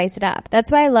something to spice it up. That's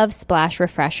why I love Splash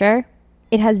Refresher.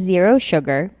 It has 0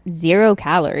 sugar, 0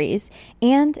 calories,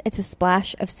 and it's a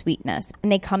splash of sweetness.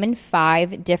 And they come in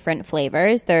 5 different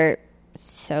flavors. They're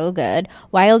so good.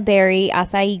 Wild berry,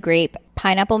 acai grape,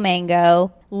 pineapple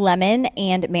mango, lemon,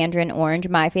 and mandarin orange.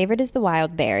 My favorite is the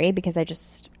wild berry because I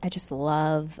just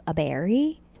love a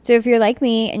berry. So if you're like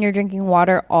me and you're drinking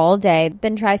water all day,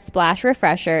 then try Splash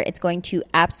Refresher. It's going to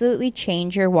absolutely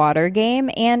change your water game,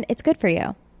 and it's good for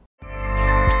you.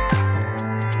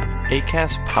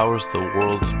 Acast powers the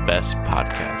world's best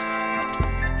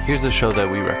podcasts. Here's a show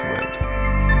that we recommend.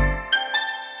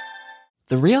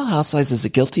 The Real Housewives is a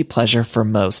guilty pleasure for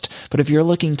most, but if you're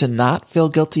looking to not feel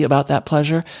guilty about that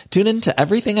pleasure, tune in to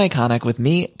Everything Iconic with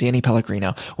me, Danny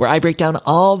Pellegrino, where I break down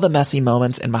all the messy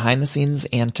moments and behind-the-scenes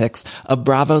antics of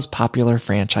Bravo's popular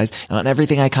franchise. And on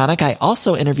Everything Iconic, I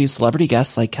also interview celebrity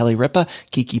guests like Kelly Ripa,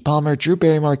 Keke Palmer, Drew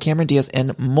Barrymore, Cameron Diaz,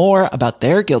 and more about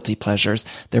their guilty pleasures,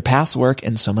 their past work,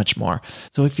 and so much more.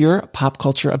 So if you're pop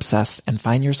culture obsessed and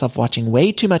find yourself watching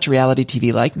way too much reality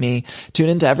TV like me, tune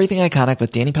into Everything Iconic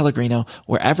with Danny Pellegrino,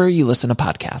 wherever you listen to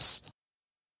podcasts.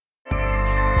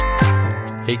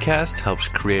 Acast helps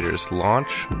creators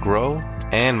launch, grow,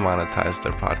 and monetize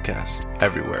their podcasts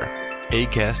everywhere.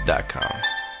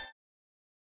 Acast.com.